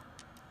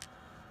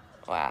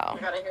 Wow.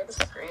 I gotta hear the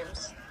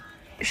screams.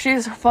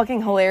 She's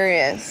fucking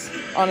hilarious,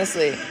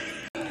 honestly.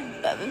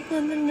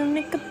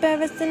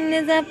 Comparison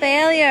is a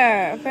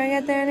failure.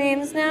 Forget their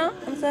names now.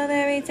 I'm so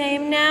very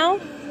tame now.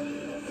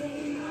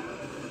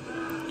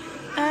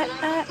 They're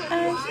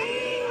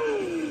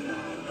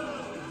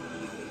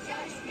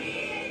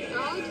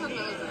only 10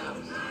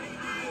 milligrams.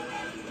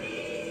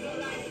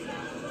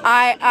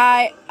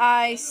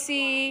 I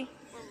see.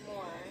 Or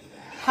more.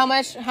 How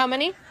much? How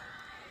many?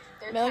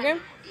 They're Milligram?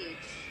 10 each.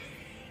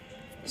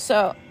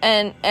 So,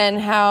 and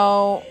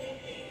how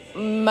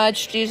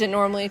much does it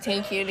normally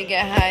take you to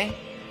get high?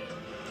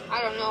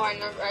 I don't know. I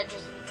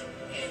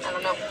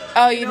don't know.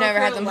 Oh, You you've know, never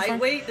for had a them before?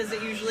 lightweight, does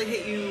it usually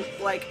hit you,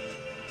 like,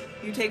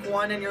 you take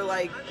one and you're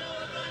like...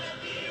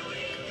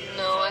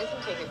 No, I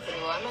can take it pretty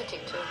well. I might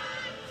take 2.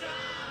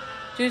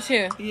 Do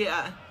too.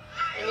 Yeah.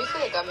 Let me see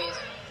the gummies.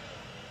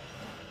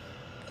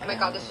 Oh my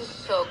god, this is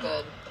so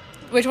good.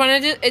 Which one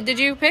did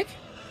you pick?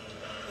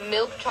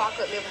 Milk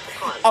chocolate maple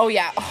pecan. Oh,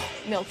 yeah. Oh,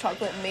 milk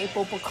chocolate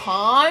maple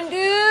pecan,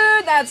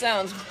 dude. That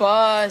sounds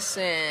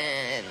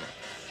bussin'.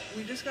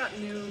 We just got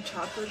new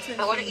chocolates in.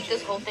 I want to eat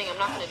this whole thing. I'm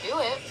not gonna do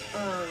it.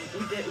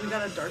 We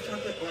got a dark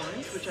chocolate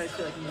orange, which I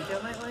feel like Mika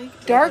might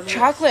like. Dark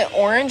chocolate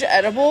orange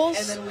edibles?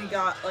 And then we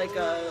got like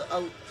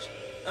a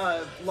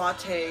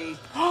latte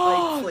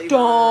like flavor.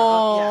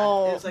 Don't.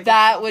 Yeah, it was, like, a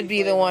that coffee would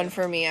be the flavor. one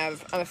for me. I'm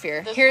a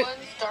fear. This Here, one's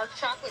dark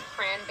chocolate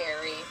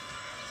cranberry.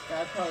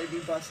 That'd probably be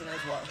bussin'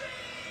 as well.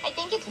 I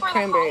think it's for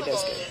Cranberry the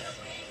does holidays.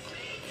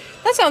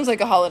 that sounds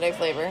like a holiday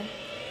flavor.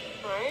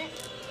 Right?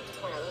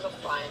 Oh no, there's a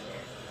fly in here.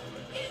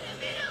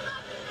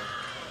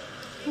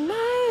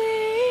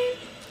 Miley.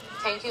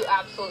 Tank, you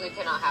absolutely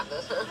cannot have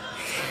this.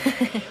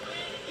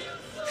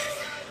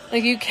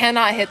 Like, you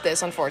cannot hit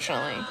this,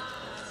 unfortunately.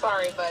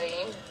 Sorry,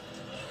 buddy.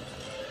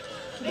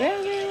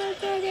 Baby,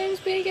 let the games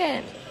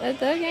begin. Let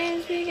the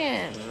games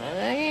begin. Let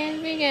the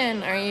games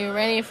begin. Are you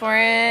ready for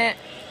it?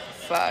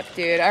 Fuck,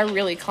 dude. I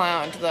really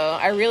clowned, though.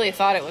 I really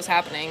thought it was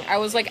happening. I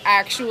was, like,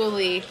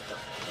 actually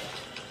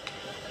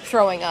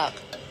throwing up.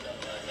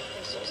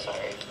 I'm so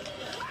sorry.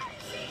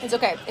 It's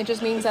okay. It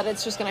just means that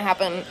it's just gonna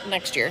happen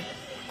next year.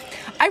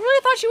 I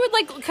really thought she would,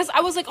 like, because I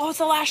was like, oh, it's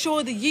the last show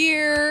of the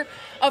year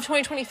of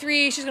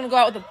 2023. She's gonna go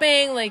out with a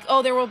bang. Like,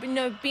 oh, there will be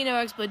no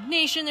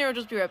explanation. There will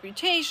just be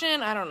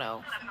reputation. I don't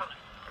know.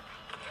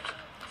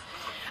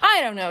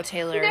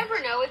 Taylor. You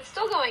never know. It's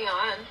still going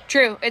on.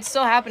 True. It's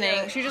still happening.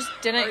 Yeah. She just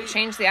didn't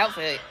change the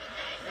outfit.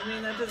 I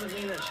mean, that doesn't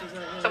mean that she's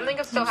not gonna... Something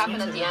could still happen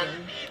at the end.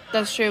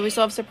 That's true. We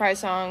still have surprise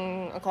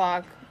song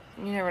o'clock.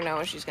 You never know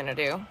what she's gonna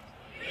do.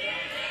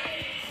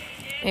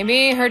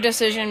 Maybe her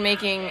decision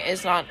making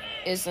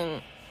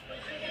isn't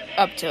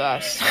up to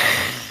us.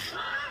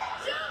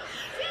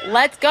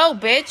 Let's go,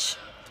 bitch.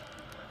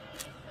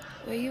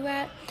 Where you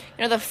at?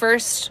 You know, the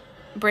first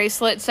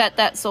bracelet set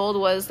that sold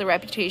was the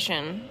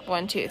Reputation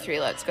 1, 2, 3.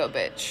 Let's go,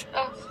 bitch.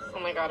 Oh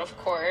my god, of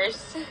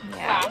course.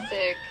 Yeah.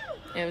 Classic.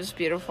 It was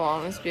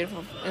beautiful. It was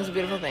beautiful. It was a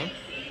beautiful thing.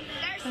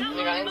 Oh my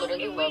god, I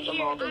literally love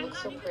them all. They look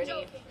so pretty.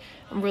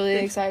 I'm really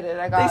excited.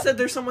 They said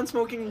there's someone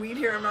smoking weed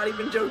here. I'm not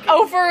even joking.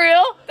 Oh, for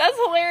real? That's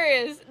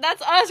hilarious.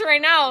 That's us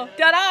right now.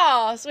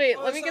 Da-da. Sweet,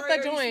 Oh, let me get sorry, that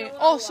are you joint. smelling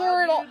Oh, it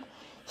sorry. loud,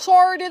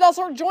 Sorry, dude. That's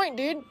our joint,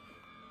 dude.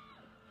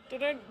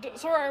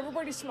 Sorry,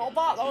 everybody smelled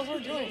that. That was our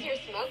joint. You're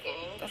smoking.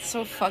 That's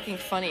so fucking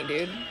funny,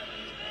 dude.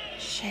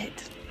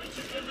 Shit.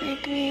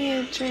 Make me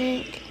a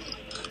drink.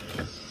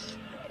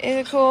 Is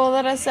it cool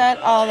that I said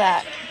all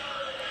that?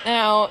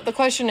 Now, the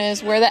question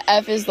is, where the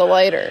F is the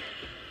lighter?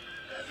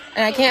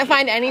 And I can't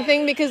find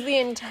anything because the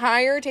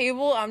entire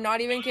table, I'm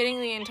not even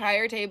kidding, the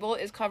entire table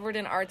is covered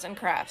in arts and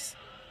crafts.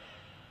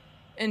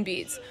 And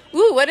beads.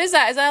 Ooh, what is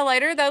that? Is that a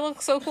lighter? That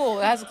looks so cool.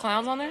 It has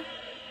clowns on there?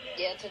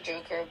 Yeah, it's a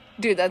Joker.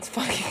 Dude, that's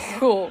fucking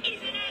cool.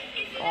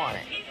 I want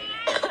it.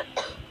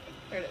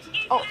 There it is.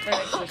 Oh. Right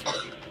next to this one.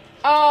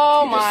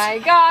 Oh my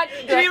god.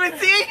 Did you even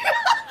see?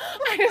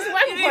 I just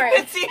went for You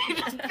it. see? You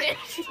just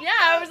bitch. Yeah,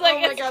 I was like,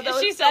 Oh my God, that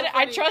she was said so it.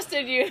 I funny.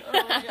 trusted you.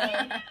 Oh my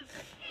god.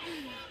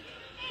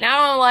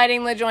 Now I'm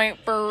lighting the joint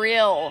for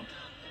real.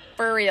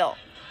 For real.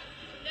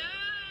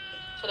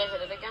 Should I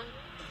hit it again?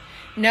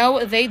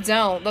 No, they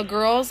don't. The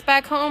girls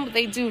back home,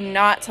 they do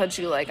not touch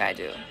you like I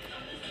do.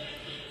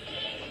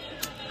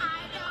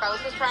 Carlos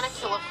is trying to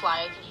kill a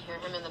fly. I can hear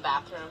him in the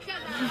bathroom.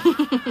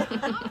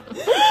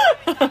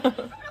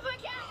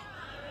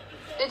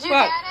 Did you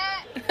Fuck.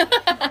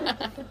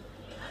 get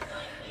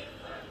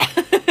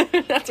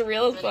it? That's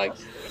real as fuck.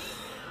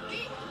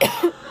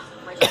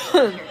 My God,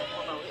 hold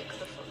on, it's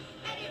the phone.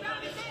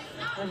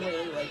 I'm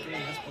really liking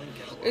this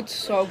blanket. It's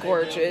so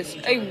gorgeous.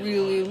 I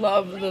really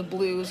love the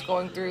blues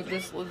going through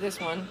this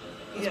one,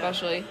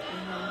 especially.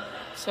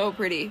 So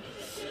pretty.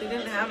 They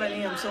didn't have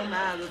any. I'm so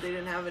mad that they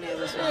didn't have any of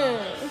this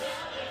one.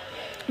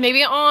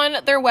 Maybe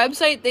on their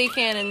website they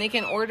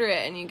can order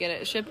it and you get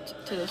it shipped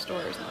to the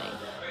store or something.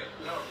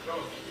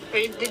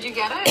 Wait, did you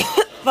get it?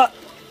 But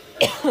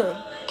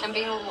I'm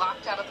being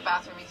locked out of the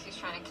bathroom because he's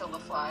trying to kill the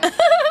fly.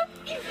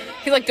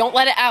 he's like, don't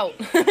let it out.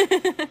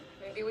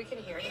 Maybe we can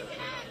hear him.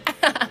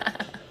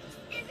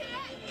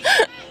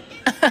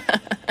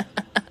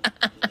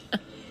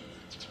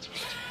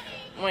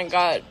 Oh my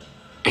god.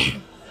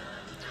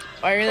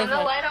 Why are you Turn the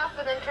light off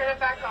and then turn it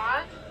back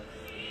on.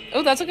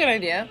 Oh, that's a good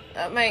idea.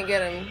 That might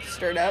get him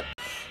stirred up.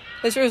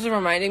 This was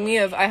reminding me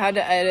of I had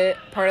to edit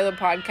part of the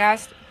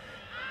podcast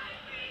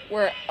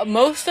where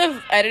most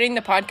of editing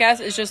the podcast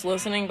is just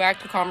listening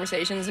back to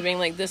conversations and being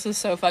like, this is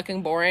so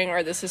fucking boring,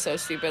 or this is so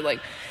stupid, like,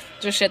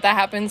 just shit that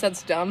happens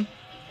that's dumb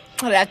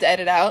that I have to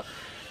edit out.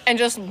 And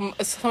just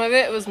some of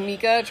it was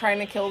Mika trying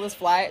to kill these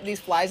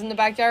flies in the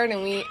backyard,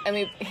 and we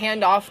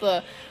hand off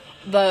the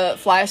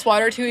fly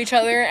swatter to each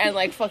other, and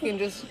like fucking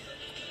just,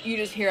 you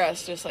just hear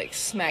us just like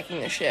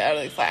smacking the shit out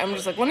of the fly. I'm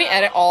just like, let me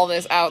edit all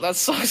this out. That's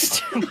so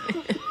stupid.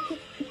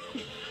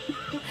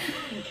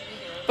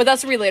 But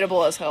that's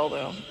relatable as hell,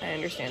 though. I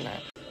understand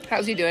that.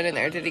 How's he doing in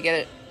there? Did he get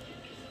it?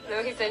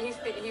 No, he said he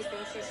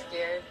thinks he's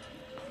scared.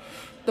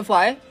 The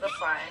fly? The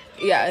fly.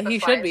 Yeah, he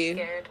should be.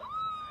 Scared.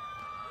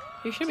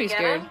 He should be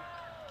scared.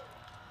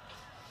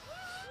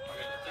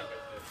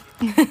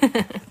 You'll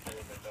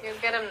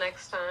get him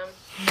next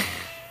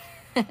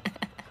time.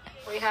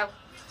 We have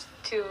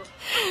two.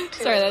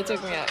 Sorry, that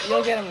took me out.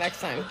 You'll get him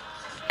next time.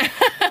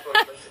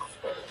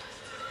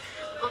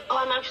 Oh,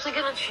 I'm actually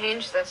gonna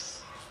change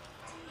this.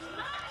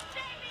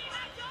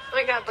 Oh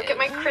my god, look at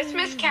my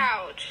Christmas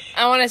couch.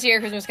 I want to see your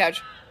Christmas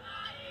couch.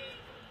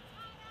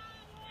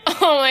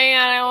 Oh my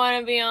god, I want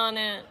to be on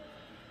it.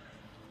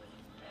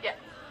 Yeah.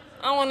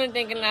 I want to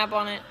take a nap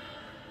on it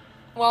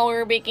while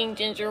we're baking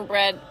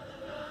gingerbread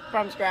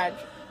from scratch.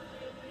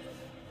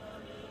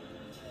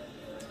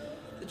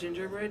 The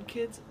gingerbread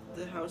kits,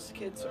 the house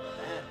kits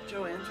at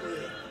Joann's were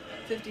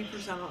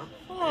 50% off. And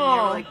they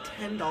Oh. were like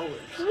 $10.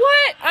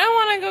 What? I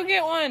want to go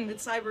get one.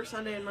 It's Cyber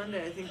Sunday and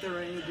Monday. I think they're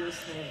running the deals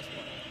today as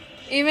well.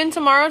 Even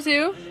tomorrow,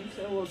 too? I think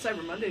so. Well, it's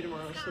Cyber Monday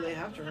tomorrow, so they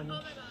have to run them.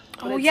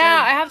 Oh,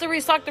 yeah, I have to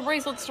restock the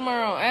bracelets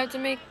tomorrow. I have to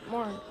make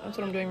more. That's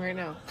what I'm doing right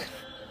now.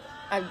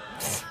 I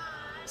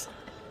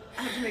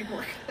have to make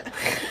more.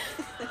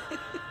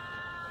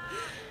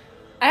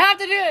 I have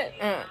to do it.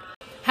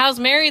 How's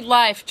married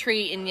life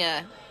treating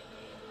ya?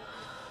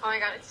 Oh my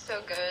god, it's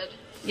so good.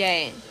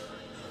 Yay.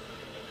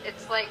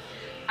 It's like,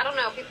 I don't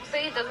know, people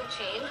say it doesn't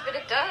change, but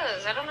it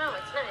does. I don't know,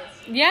 it's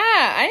nice. Yeah,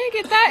 I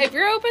get that. If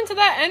you're open to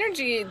that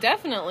energy,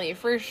 definitely,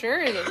 for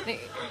sure. I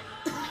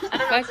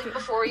don't know, it's like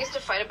before we used to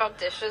fight about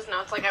dishes,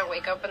 now it's like I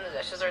wake up and the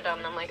dishes are done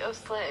and I'm like, oh,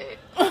 slay.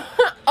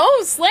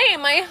 Oh, slay,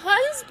 my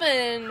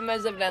husband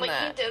must have done Like,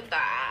 that. he did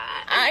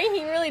that.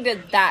 He really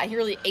did that. He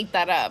really ate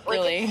that up, Like,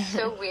 really. it's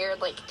so weird,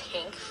 like,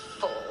 tank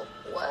full.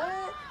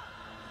 What?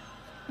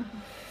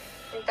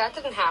 Like, that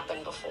didn't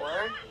happen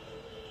before.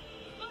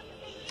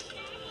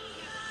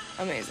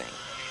 Amazing.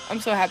 I'm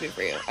so happy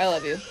for you. I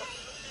love you.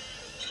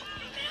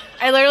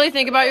 I literally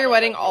think about your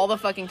wedding all the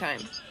fucking time,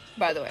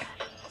 by the way.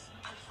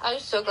 I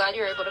was so glad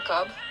you were able to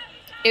come.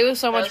 It was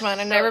so much was fun.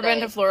 I've so never been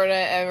to nice. Florida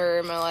ever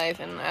in my life,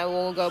 and I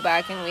will go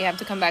back, and we have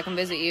to come back and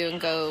visit you and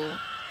go.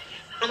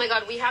 Oh my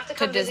god, we have to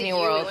come visit Disney you.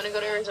 World. We want to go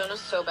to Arizona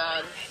so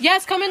bad.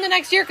 Yes, come in the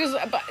next year, because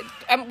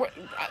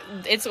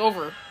it's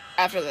over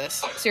after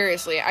this.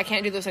 Seriously, I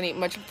can't do this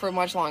for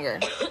much longer.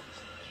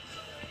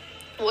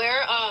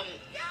 Where,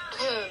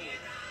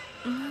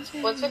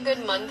 what's a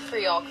good month for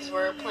y'all? Because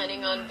we're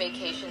planning on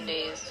vacation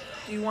days.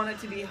 Do you want it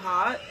to be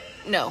hot?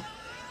 No,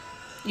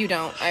 you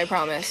don't. I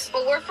promise.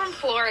 Well, we're from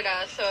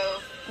Florida, so...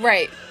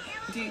 Right,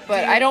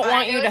 but I don't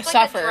want you to It's like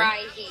suffer. a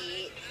dry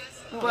heat.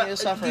 I don't want you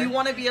to But suffer. do you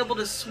want to be able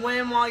to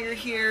swim while you're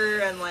here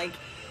and like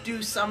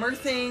do summer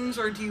things,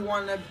 or do you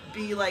want to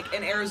be like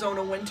an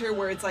Arizona winter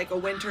where it's like a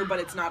winter but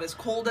it's not as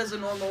cold as a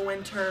normal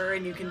winter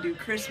and you can do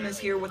Christmas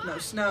here with no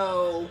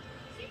snow?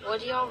 What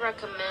do y'all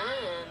recommend?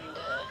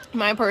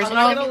 My I'm personal.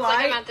 not It's gonna like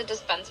I'm lie. at the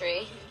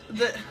dispensary.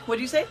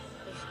 What'd you say?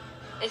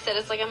 I said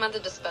it's like I'm at the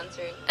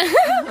dispensary.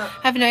 I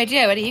have no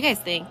idea. What do you guys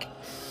think?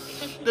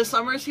 The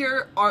summers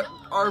here are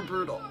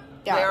brutal.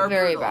 Yeah, they are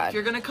very brutal. bad. If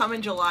you're gonna come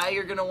in July,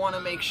 you're gonna want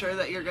to make sure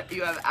that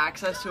you have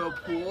access to a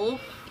pool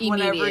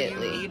whenever you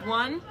Immediately. need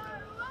one.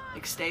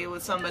 Like stay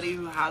with somebody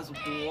who has a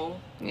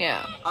pool.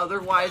 Yeah.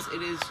 Otherwise,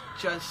 it is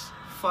just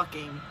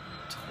fucking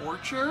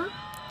torture.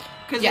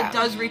 Because Yeah. it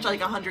does reach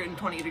like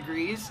 120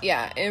 degrees.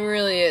 Yeah, it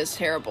really is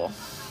terrible.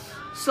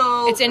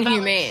 So It's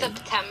inhumane.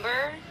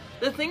 September?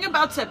 the thing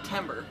about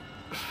September,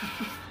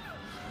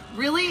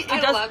 really, it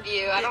I does. love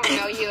you. I don't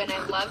know you, and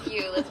I love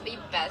you. Let's be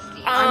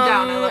besties. I'm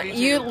down. I love you too.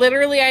 You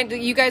literally,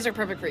 you guys are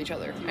perfect for each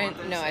other. you want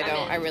this? No, I I'm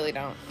don't. in. I really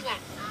don't. Yeah.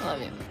 I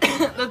love you.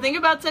 The thing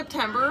about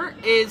September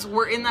is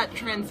we're in that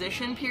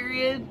transition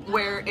period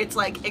where it's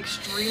like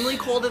extremely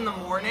cold in the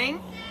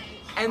morning,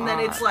 and then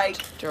it's like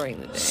During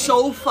the day.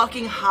 so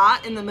fucking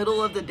hot in the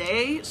middle of the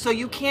day, so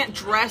you can't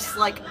dress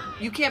like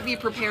you can't be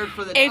prepared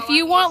for the day. If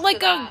you want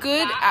like Used to a that.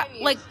 good, That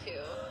I'm like used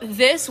to.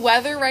 this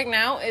weather right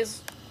now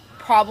is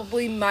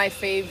probably my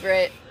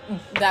favorite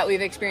that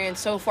we've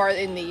experienced so far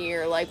in the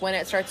year. Like when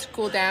it starts to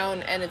cool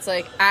down and it's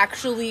like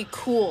actually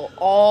cool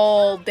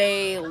all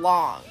day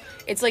long.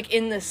 It's like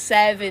in the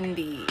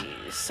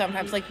 70s,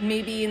 sometimes like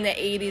maybe in the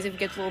 80s if it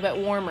gets a little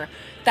bit warmer.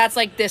 That's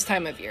like this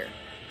time of year.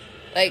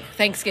 Like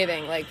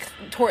Thanksgiving, like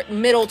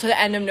middle to the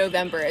end of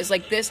November is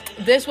like this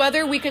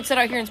weather. We could sit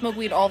out here and smoke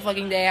weed all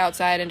fucking day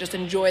outside and just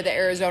enjoy the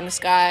Arizona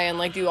sky and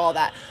like do all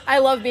that. I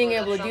love being Oh,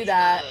 that able to do sounds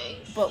that,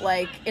 nice. but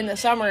like in the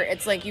summer,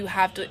 it's like you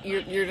have to.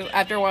 You're just,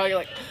 after a while you're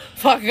like,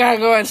 fuck, I gotta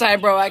go inside,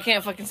 bro. I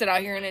can't fucking sit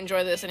out here and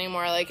enjoy this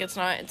anymore. Like, it's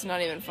not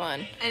even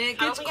fun. And it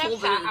I don't gets think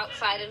colder. I've sat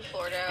outside in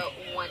Florida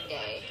one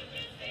day.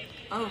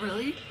 Oh,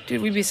 really?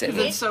 Dude, we'd be sitting.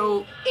 Is it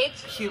so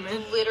It's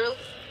humid? literally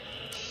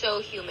so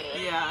humid.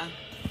 Yeah.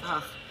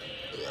 Ugh.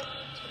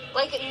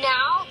 Like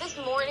now, this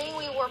morning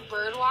we were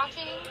bird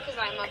watching because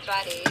I'm of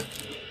that age.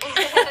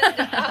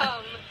 And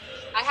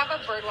I have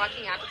a bird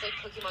watching app. It's like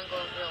Pokemon Go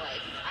in real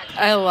life.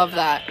 I love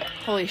that.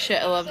 Holy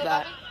shit, I love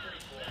that.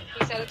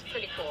 He said it's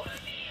pretty cool.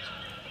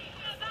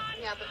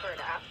 Yeah, the bird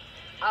app.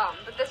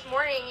 But this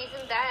morning,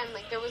 even then,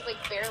 like there was like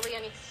barely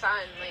any sun,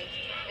 like,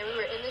 and we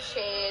were in the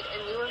shade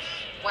and we were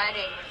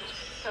sweating. Like, it was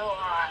so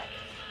hot.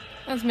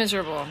 That's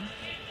miserable.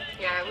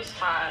 Yeah, it was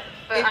hot.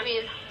 But I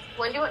mean,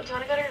 when do you want to go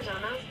to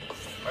Arizona?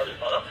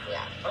 Arizona?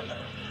 Yeah. I'm not.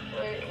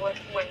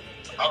 When?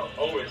 I'm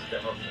always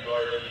getting up to go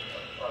already.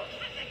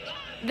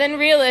 Then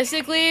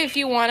realistically, if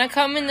you want to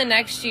come in the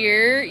next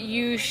year,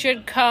 you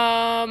should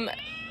come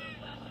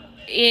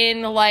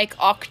in like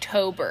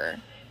October.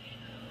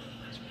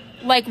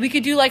 Like we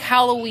could do like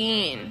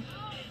Halloween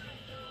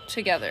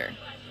together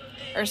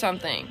or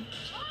something.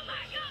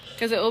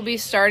 Because it will be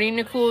starting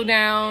to cool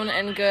down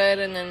and good,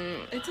 and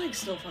then It's like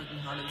still fucking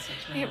hot in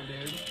September,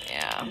 dude.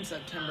 yeah. In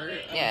September.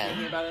 Yeah. I'm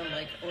thinking about it. I'm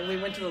like, when we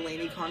went to the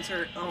Laney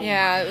concert. Oh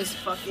Yeah, my it was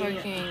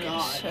fucking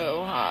God.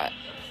 so hot.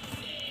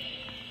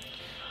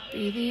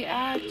 Be the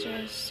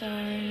actress,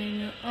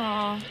 son.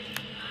 Aw.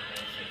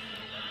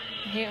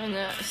 I hate when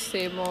that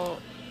stable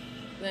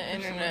the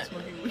internet.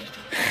 Smoking weed.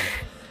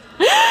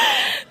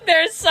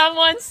 There's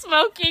someone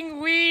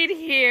smoking weed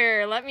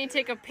here. Let me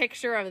take a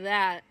picture of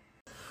that.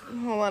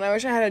 Hold on, I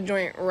wish I had a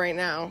joint right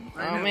now.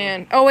 I Oh know.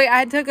 man. Oh wait,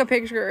 I took a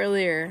picture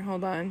earlier.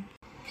 Hold on.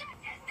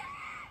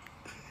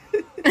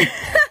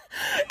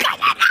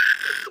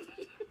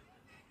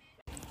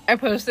 I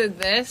posted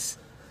this.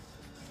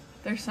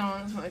 There's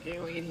someone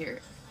smoking weed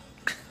here.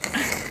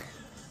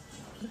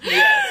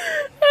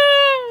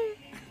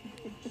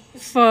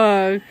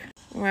 Fuck.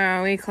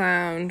 Wow, we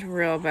clowned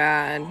real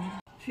bad.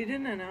 She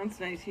didn't announce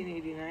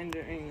 1989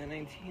 during the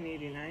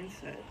 1989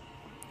 set.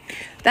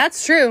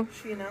 That's true.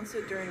 She announced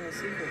it during the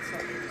secret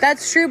set.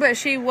 That's true, but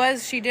she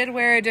did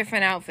wear a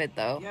different outfit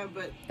though Yeah,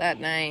 but that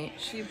night.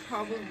 she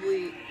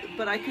probably...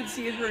 But I could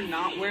see her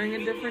not wearing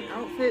a different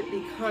outfit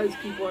because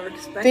people are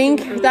expecting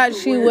Think her that to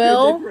she wear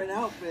will? a different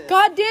outfit.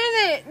 God damn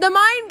it! The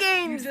mind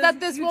games You that just-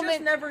 this you woman.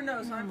 just never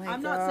know. So my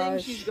I'm not saying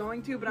gosh. she's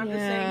going to, but I'm Yeah.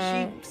 just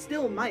saying she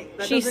still might.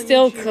 That She doesn't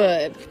still mean she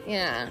could.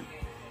 Yeah.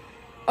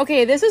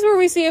 Okay, this is where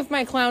we see if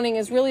my clowning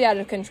is really out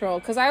of control.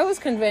 Because I was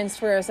convinced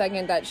for a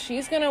second that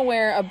she's going to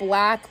wear a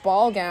black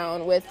ball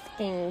gown with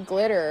fucking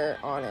glitter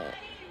on it.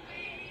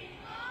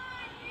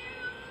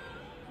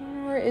 I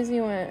don't know where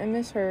Izzy went. I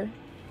miss her.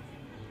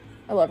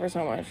 I love her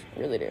so much. I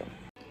really do.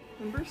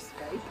 Remember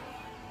Skype?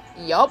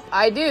 Yup,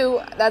 I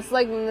do. That's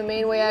like the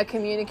main way I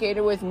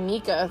communicated with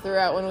Mika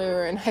throughout when we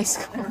were in high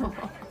school.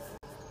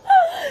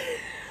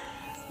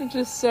 It's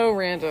just so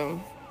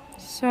random.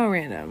 So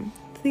random.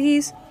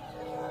 Please.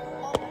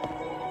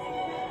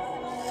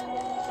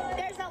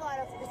 There's a lot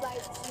of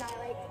lights tonight,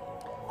 like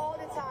all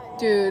the time.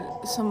 Dude,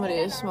 somebody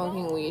is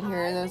smoking weed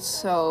here. That's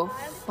so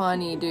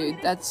funny, dude.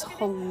 That's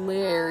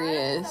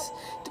hilarious.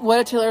 What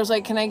if Taylor was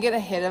like, can I get a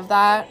hit of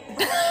that?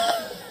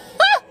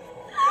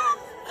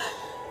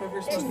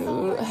 Whoever's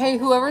smoking. Hey,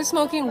 whoever's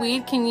smoking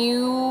weed, can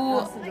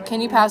you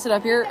pass it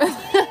up here?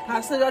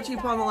 Pass the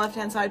Dutchie on the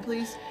left-hand side,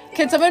 please.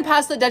 Can someone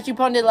pass the Dutchie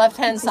on the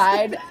left-hand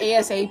side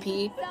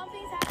ASAP?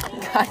 Something's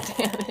happening. God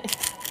damn it.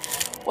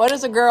 What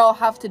does a girl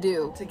have to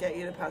do To get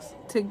you to pass.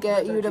 to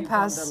get the you to Dutchie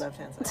pass on the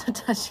left-hand side. the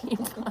Dutchie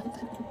pond?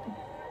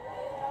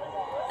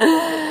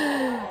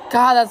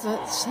 God, that's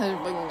such a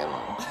fucking good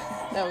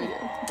one. No, we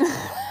do.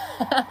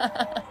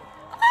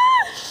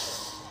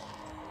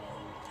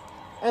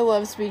 I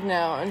love Speak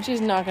Now, and she's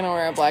not gonna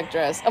wear a black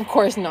dress. Of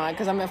course not,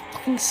 because I'm a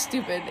fucking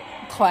stupid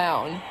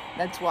clown.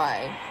 That's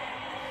why.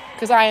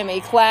 Because I am a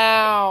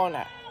clown.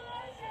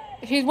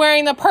 She's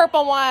wearing the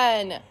purple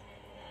one.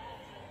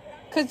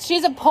 Because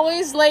she's a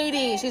poised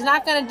lady. She's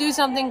not gonna do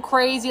something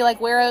crazy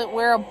like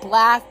wear a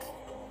black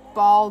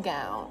ball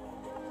gown.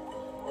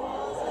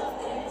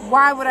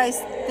 Why would I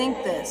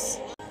think this?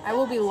 I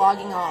will be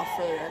logging off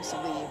for the rest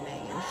of the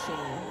evening in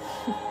shame.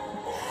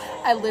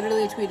 I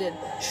literally tweeted,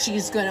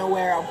 she's gonna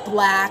wear a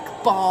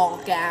black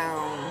ball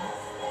gown.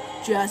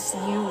 Just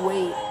you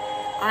wait.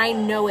 I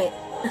know it.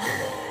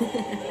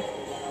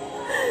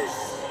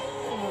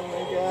 Oh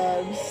my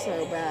god,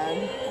 so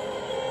bad.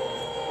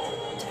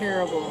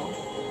 Terrible.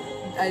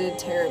 I did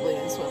terribly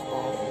in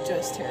Swiftball.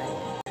 Just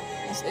terrible.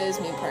 This is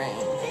me praying.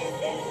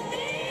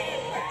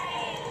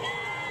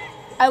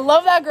 I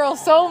love that girl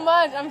so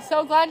much. I'm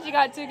so glad she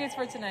got tickets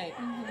for tonight.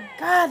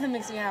 God, that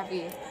makes me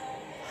happy.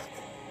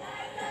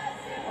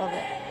 Love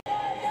it.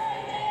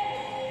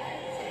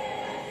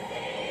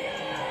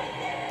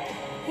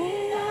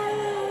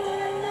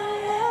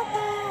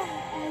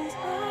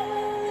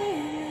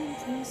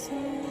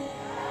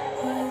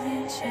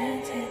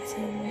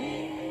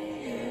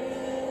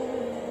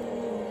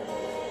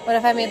 What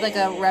if I made like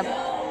a Rep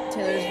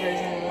Taylor's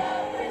version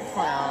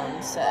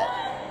clown set?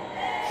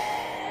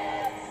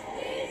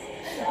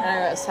 And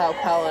I got Sao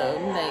Paulo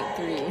night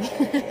 3.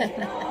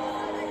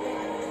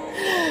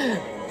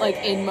 Like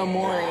in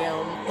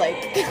memoriam,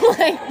 like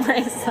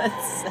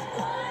bracelets.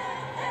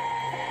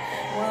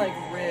 More like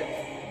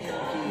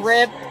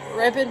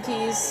rip in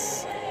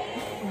peace.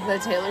 The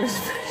Taylor's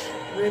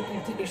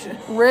Reputation.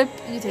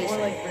 Reputation. More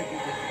like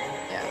reputation.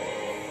 Yeah.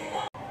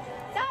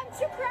 Time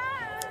to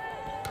cry.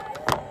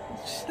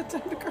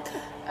 Time to cry.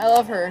 I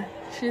love her.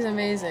 She's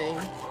amazing.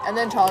 And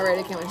then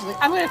Tolerated came in. She's like,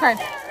 I'm gonna cry.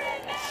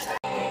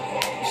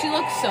 She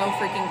looks so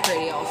freaking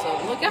pretty also.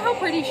 Look at how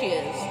pretty she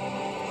is.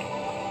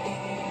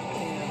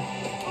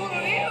 Will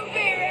you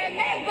be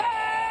remembered?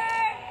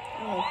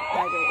 Oh,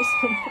 that girl is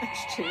so much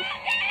too.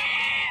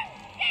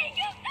 Thank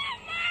you so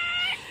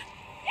much.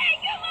 Thank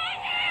you,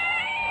 Mother.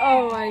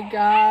 Oh my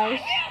gosh.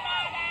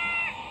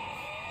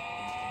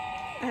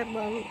 Thank you,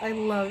 Mother. I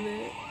love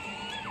it.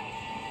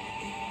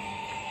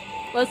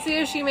 Let's see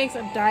if she makes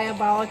a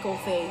diabolical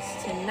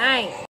face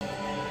tonight.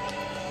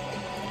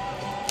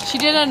 She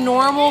did a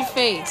normal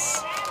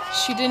face.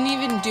 She didn't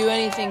even do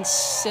anything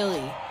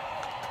silly.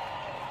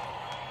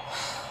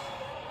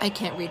 I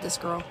can't read this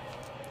girl.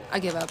 I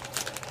give up.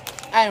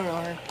 I don't know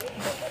her.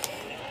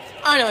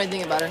 I don't know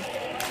anything about her.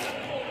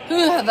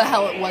 Who the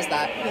hell was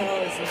that?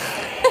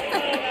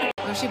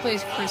 What if she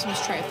plays Christmas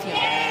Triffion?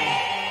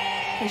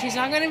 Because she's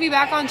not going to be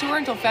back on tour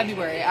until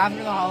February,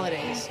 after the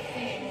holidays.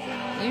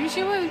 Maybe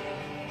she would.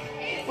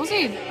 We'll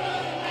see.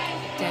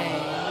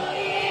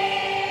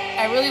 Dang.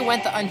 I really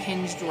went the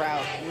unhinged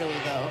route, really,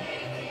 though.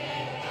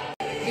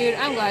 Dude,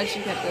 I'm glad she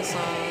kept this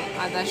song.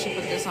 That she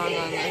put this song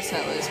on the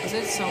set list, because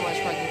it's so much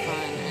fucking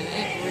fun, and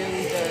it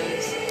really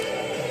does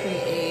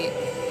create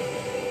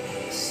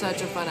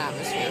such a fun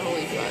atmosphere.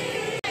 Holy fuck.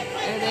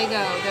 There they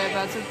go. They're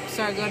about to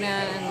start going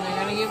down, and they're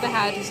gonna give the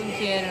hat to some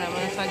kid, and I'm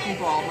gonna fucking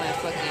bawl my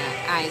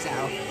fucking eyes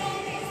out.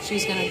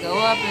 She's gonna go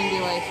up and be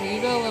like, here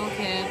you go, little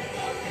kid.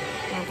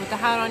 I'm gonna put the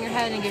hat on your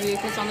head and give you a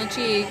kiss on the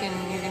cheek, and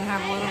you're gonna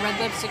have a little red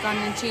lipstick on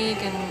your cheek,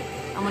 and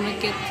I'm gonna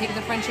take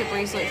the friendship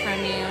bracelet from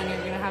you, and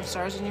you're gonna have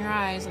stars in your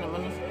eyes, and I'm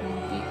gonna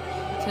beat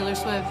Taylor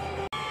Swift.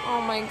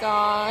 Oh my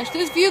gosh,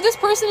 this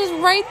person is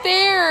right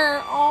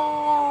there.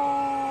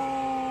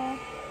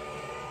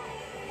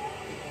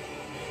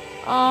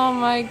 Oh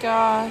my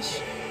gosh.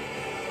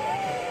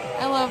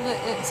 I love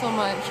it so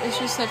much. It's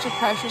just such a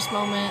precious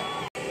moment.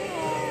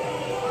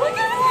 Look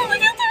at her,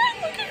 look at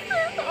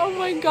her. Oh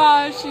my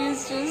gosh,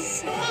 she's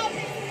just...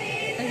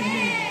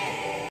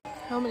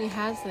 How many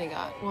hats they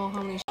got? Well,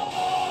 how many...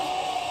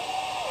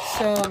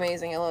 So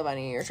amazing. I love I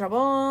Need Your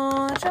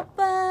Trouble.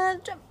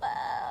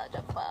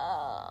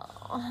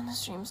 And the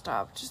stream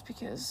stopped just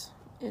because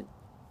it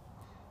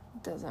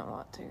doesn't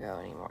want to go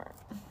anymore.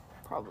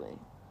 Probably.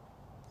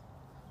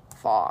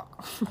 Fuck.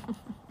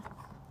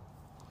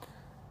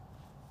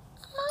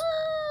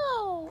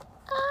 Ow!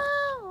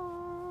 Ow!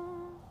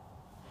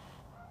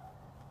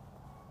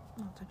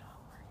 Not the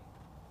dog barking.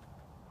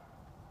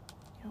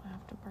 You don't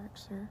have to bark,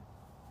 sir.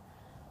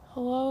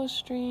 Hello,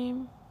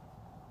 stream.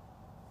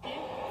 Oh,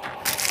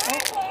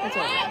 it's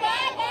over.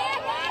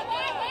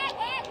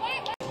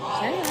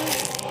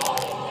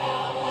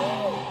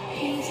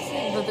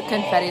 The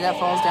confetti that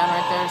falls down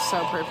right there is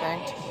so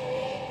perfect.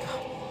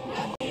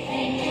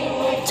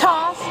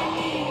 Toss!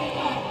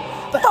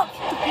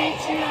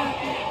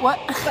 What?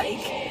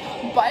 Bike.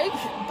 Bike?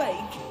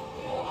 Bike.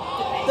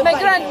 My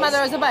grandmother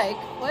has a bike.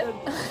 What?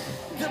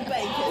 The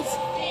bikers.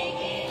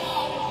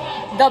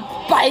 The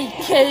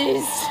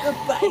bikers! The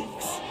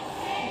bikes.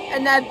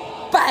 And they're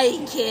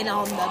biking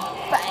on the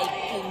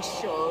biking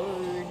shore.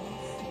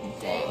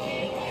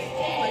 Dang.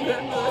 My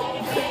grandmother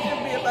could give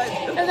me a bike.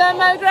 If that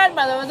my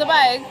grandmother was a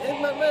bike. If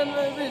my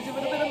grandmother was, it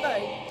would have been a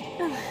bike.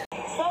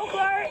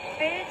 Folklore,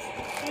 bitch.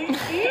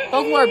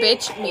 Folklore,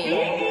 bitch, me.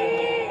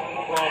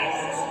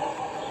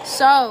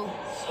 So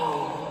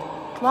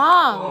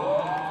long.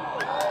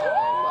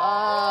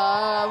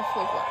 Love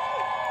folklore.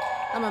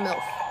 I'm a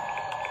MILF.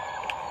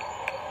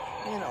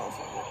 You know.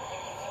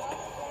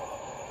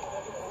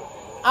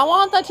 I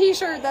want the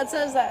t-shirt that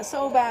says that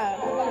so bad.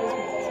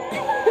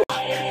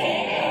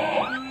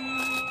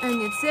 And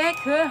you take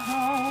her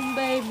home,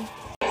 baby.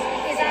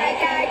 It's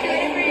like I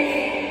couldn't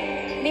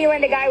breathe. Me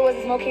when the guy was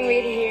smoking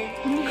weed here.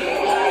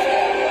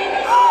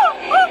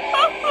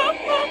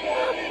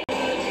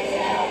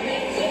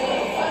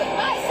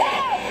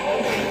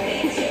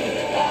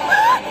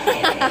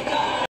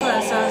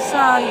 So I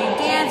saw you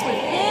dance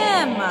with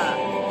him.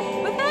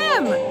 With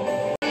him.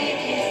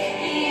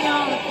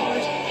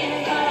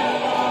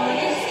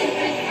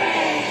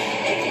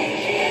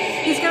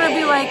 He's gonna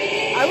be like,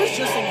 I was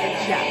just thinking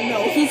that. yeah.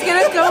 No. He's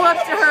gonna go up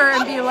to her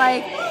and be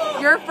like,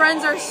 your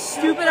friends are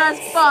stupid as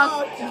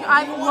fuck.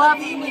 I love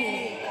you.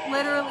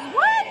 Literally.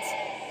 What?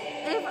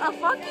 If a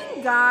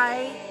fucking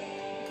guy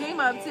came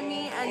up to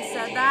me and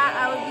said that,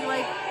 I would be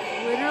like,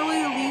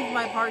 literally leave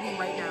my party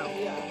right now.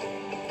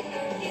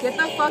 Get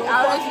the fuck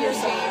out of here,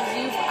 James.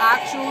 You've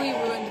actually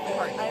ruined the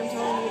party. I'm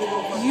telling you to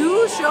go fuck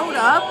You showed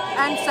up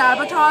and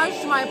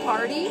sabotaged my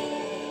party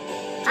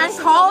and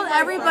called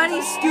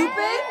everybody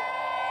stupid?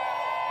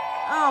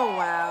 Oh,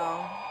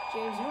 wow.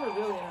 James, you were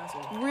really an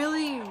asshole.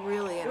 Really,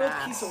 really an Real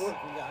ass. piece of work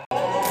we got.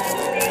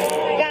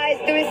 Guys,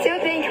 do we still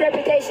think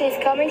Reputation is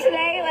coming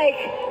today? Like,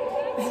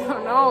 I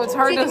don't know. It's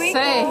hard did to we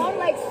say. clown,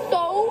 like,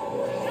 so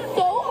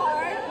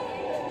hard?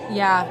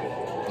 Yeah.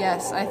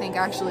 Yes, I think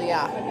actually,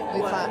 yeah.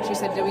 She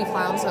said, did we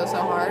clown so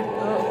hard?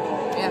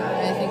 Oh. Yeah,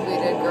 I think we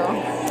did, girl. We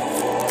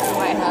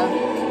might have.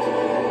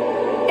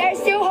 There's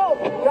still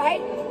hope,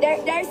 right?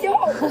 There's still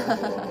hope.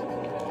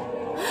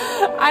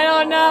 I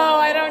don't know.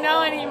 I don't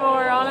know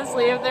anymore,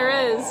 honestly, if there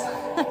is.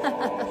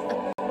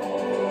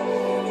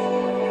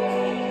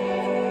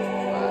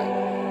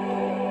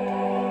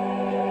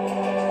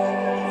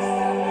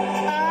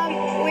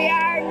 We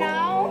are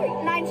now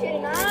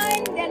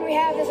 9:09. Then we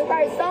have the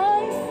surprise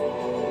songs.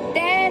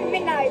 Then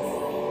midnight.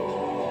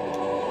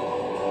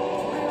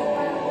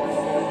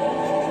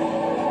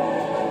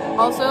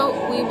 Also,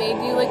 we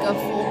made you like a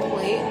full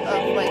plate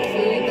of like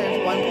food.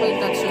 There's one plate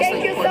that's just Thank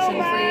like you so portioned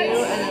for much.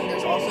 you, and then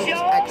there's also just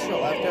Joe, extra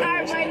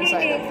leftovers my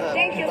inside Nini. of the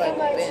Thank you so like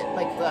much. bin,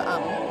 like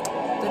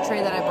the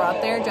tray that I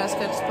brought there.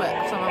 Jessica just put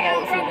some of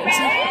all the food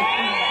inside.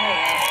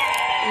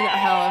 We got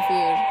hella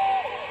food.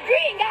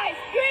 Green, guys,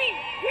 green.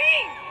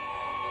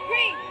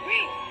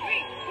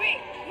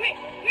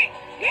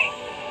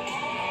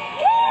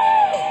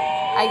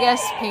 I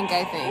guess pink.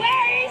 I think.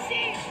 Where is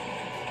she?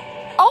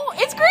 Oh,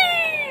 it's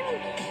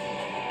green.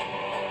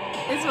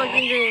 It's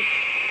fucking green.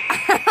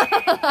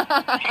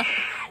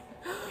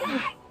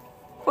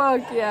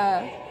 Fuck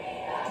yeah.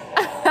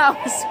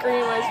 That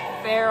scream was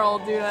feral,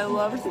 dude. I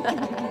loved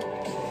that.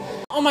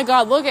 Oh my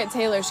god, look at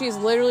Taylor. She's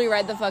literally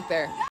right the fuck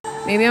there.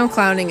 Maybe I'm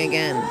clowning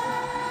again.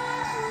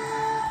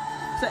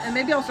 So, and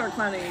maybe I'll start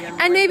clowning again.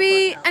 And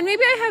maybe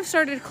I have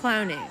started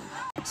clowning.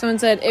 Someone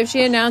said, if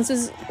she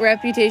announces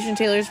Reputation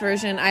Taylor's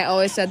version, I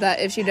always said that.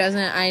 If she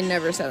doesn't, I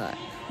never said that.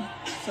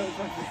 So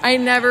fucking. I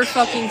never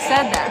fucking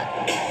said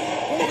that.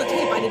 Hold the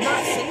tape. I did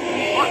not say that.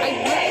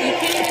 You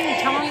can't even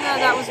tell me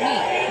that was me.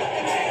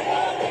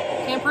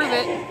 Can't prove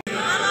it.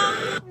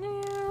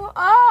 You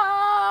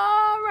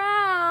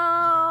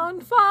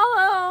around,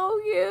 follow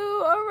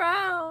you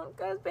around,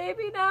 'cause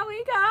baby now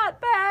we got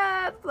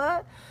bad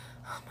blood.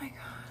 Oh my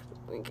god,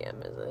 we can't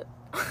miss it.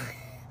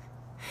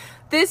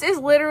 This is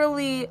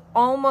literally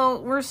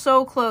almost, we're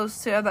so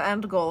close to the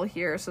end goal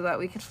here so that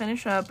we could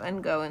finish up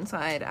and go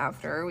inside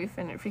after we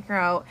figure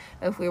out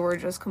if we were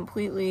just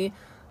completely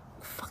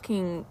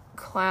fucking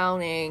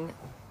clowning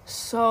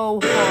so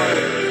hard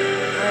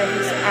or if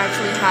this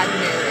actually had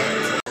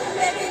merit.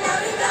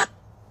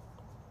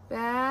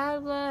 Bad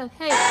blood.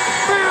 Hey.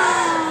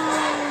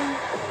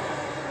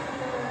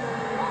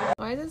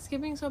 Why is it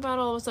skipping so bad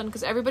all of a sudden?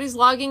 Because everybody's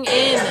logging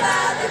in.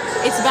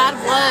 It's bad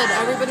blood.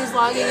 Everybody's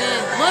logging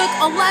in. Look,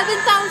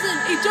 11,000.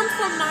 It jumped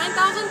from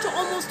 9,000 to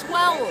almost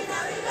 12.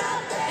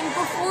 And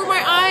before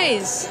my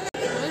eyes.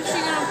 What is she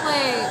gonna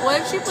play?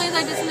 What if she plays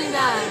I did something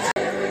bad?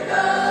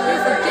 You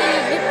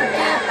forgive,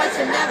 but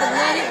you never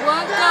let it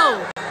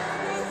go.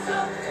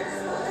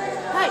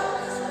 Hey.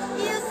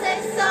 You say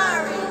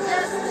sorry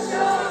just for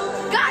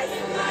sure. Guys,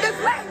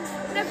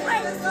 the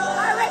flames,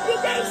 our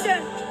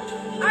reputation.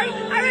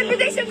 Our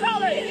reputation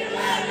colors.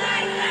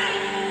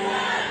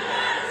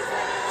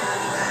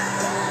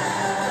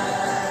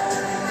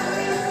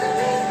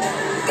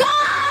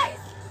 Guys!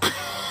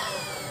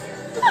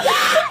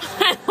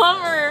 I love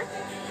her.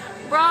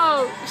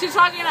 Bro, she's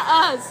talking to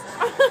us.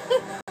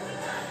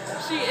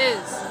 She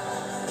is.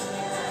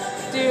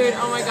 Dude,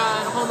 oh my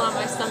god. Hold on,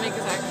 my stomach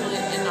is actually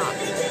in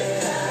knots.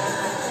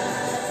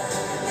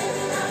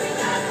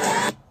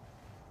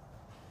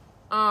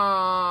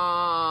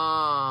 Aww.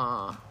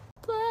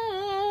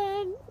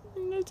 Blood,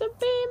 to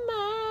be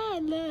my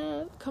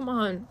love. Come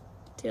on,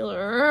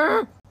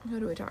 Taylor. How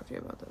do I talk to you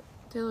about that?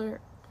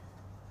 Taylor,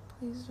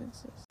 please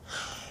fix this.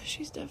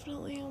 She's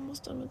definitely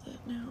almost done with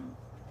it now.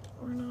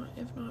 Or not,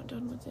 if not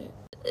done with it.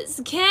 This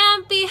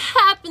can't be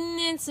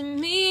happening to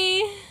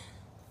me.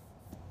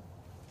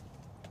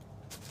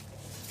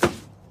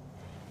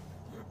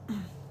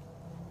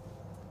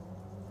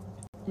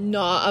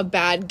 Not a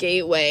bad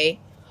gateway.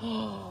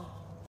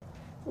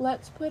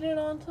 Let's put it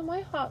onto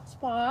my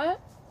hotspot.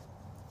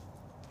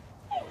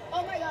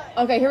 Oh my god.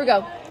 Okay, here we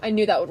go. I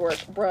knew that would work,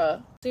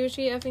 bruh. See what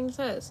she effing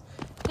says.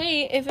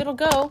 Hey, if it'll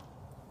go.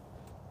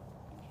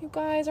 You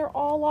guys are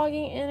all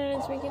logging in and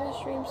it's making the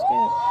stream skip.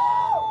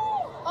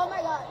 Oh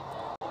my god.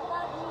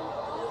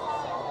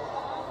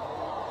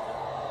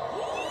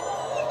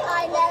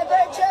 I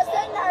never trust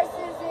a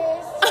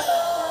narcissist.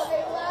 So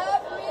they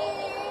love me.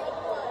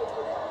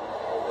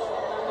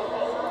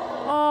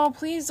 Oh,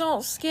 please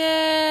don't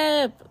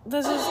skip.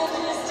 This is...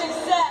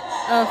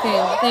 Okay,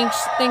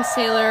 thanks,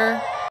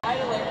 Taylor. I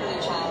like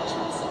really challenge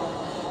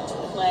myself to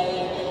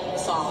play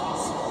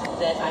songs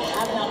that I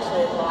have not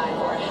played live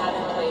or I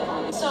haven't played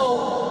on.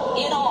 So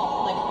in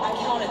all, like I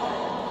counted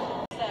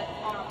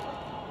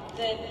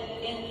that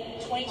in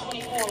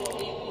 2024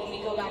 when we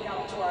go back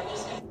out to our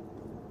just.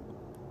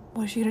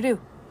 What is she gonna do?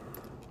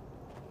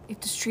 If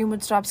the stream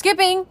would stop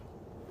skipping,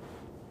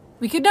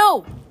 we could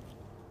know.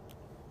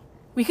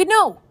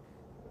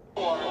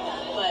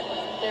 But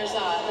there's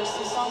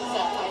some songs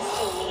that I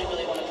still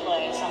really want to play.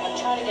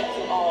 try to get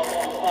through all of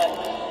them,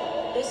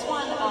 but this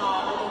one,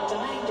 I've been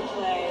dying to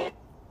play.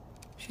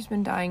 She's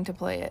been dying to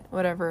play it.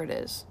 Whatever it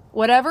is.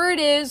 Whatever it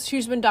is,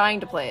 she's been dying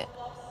to play it. I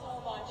love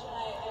so much,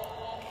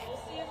 and we'll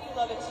see if you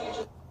love it too.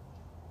 Just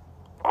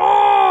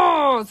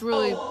Oh, it's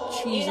really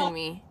cheesing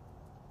me.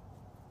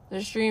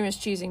 The stream is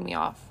cheesing me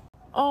off.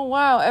 Oh,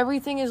 wow.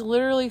 Everything is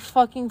literally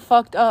fucking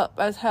fucked up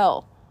as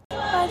hell.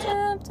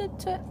 Oh.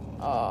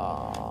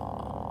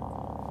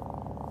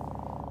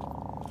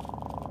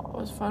 It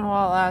was fun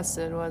while it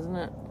lasted, wasn't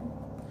it?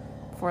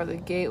 Before the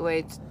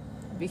gateway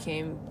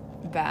became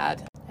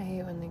bad. I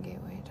hate when the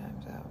gateway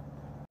times out.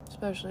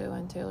 Especially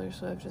when Taylor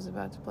Swift is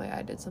about to play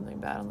I Did Something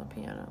Bad on the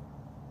piano.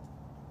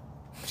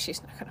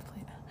 She's not gonna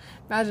play that.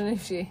 Imagine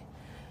if she...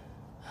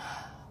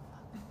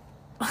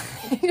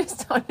 I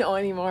just don't know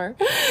anymore.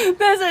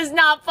 This is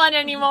not fun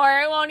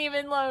anymore. It won't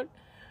even load.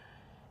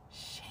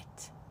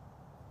 Shit.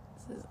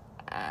 This is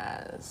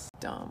ass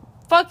dumb.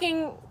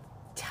 Fucking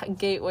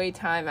gateway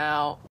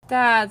timeout.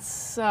 That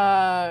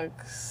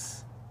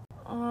sucks.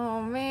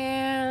 Oh,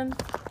 man.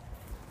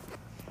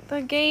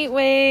 The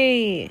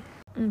gateway.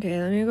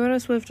 Okay, let me go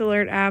to Swift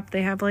Alert app.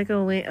 They have like a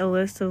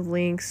list of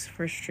links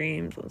for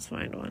streams. Let's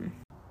find one.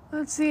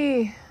 Let's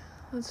see.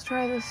 Let's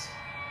try this.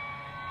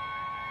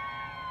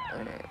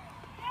 Okay.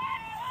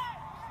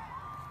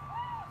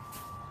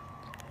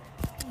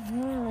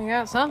 We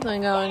got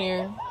something going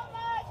here.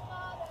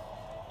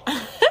 I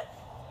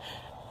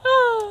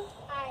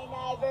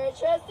never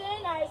trust a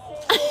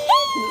narcissist. This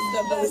is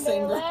definitely the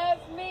same girl. Love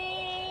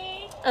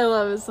me. I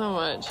love it so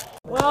much.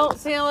 Well,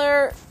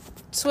 Taylor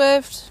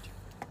Swift,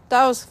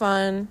 that was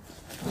fun.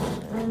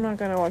 I'm not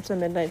gonna watch the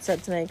midnight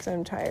set tonight because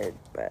I'm tired,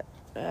 but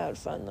I had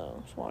fun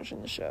though, just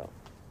watching the show.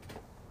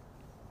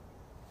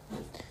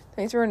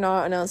 Thanks for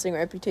not announcing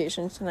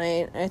Reputation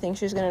tonight. I think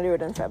she's gonna do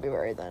it in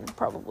February then,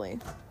 probably.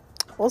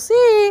 We'll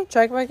see.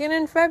 Check back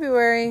in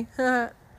February.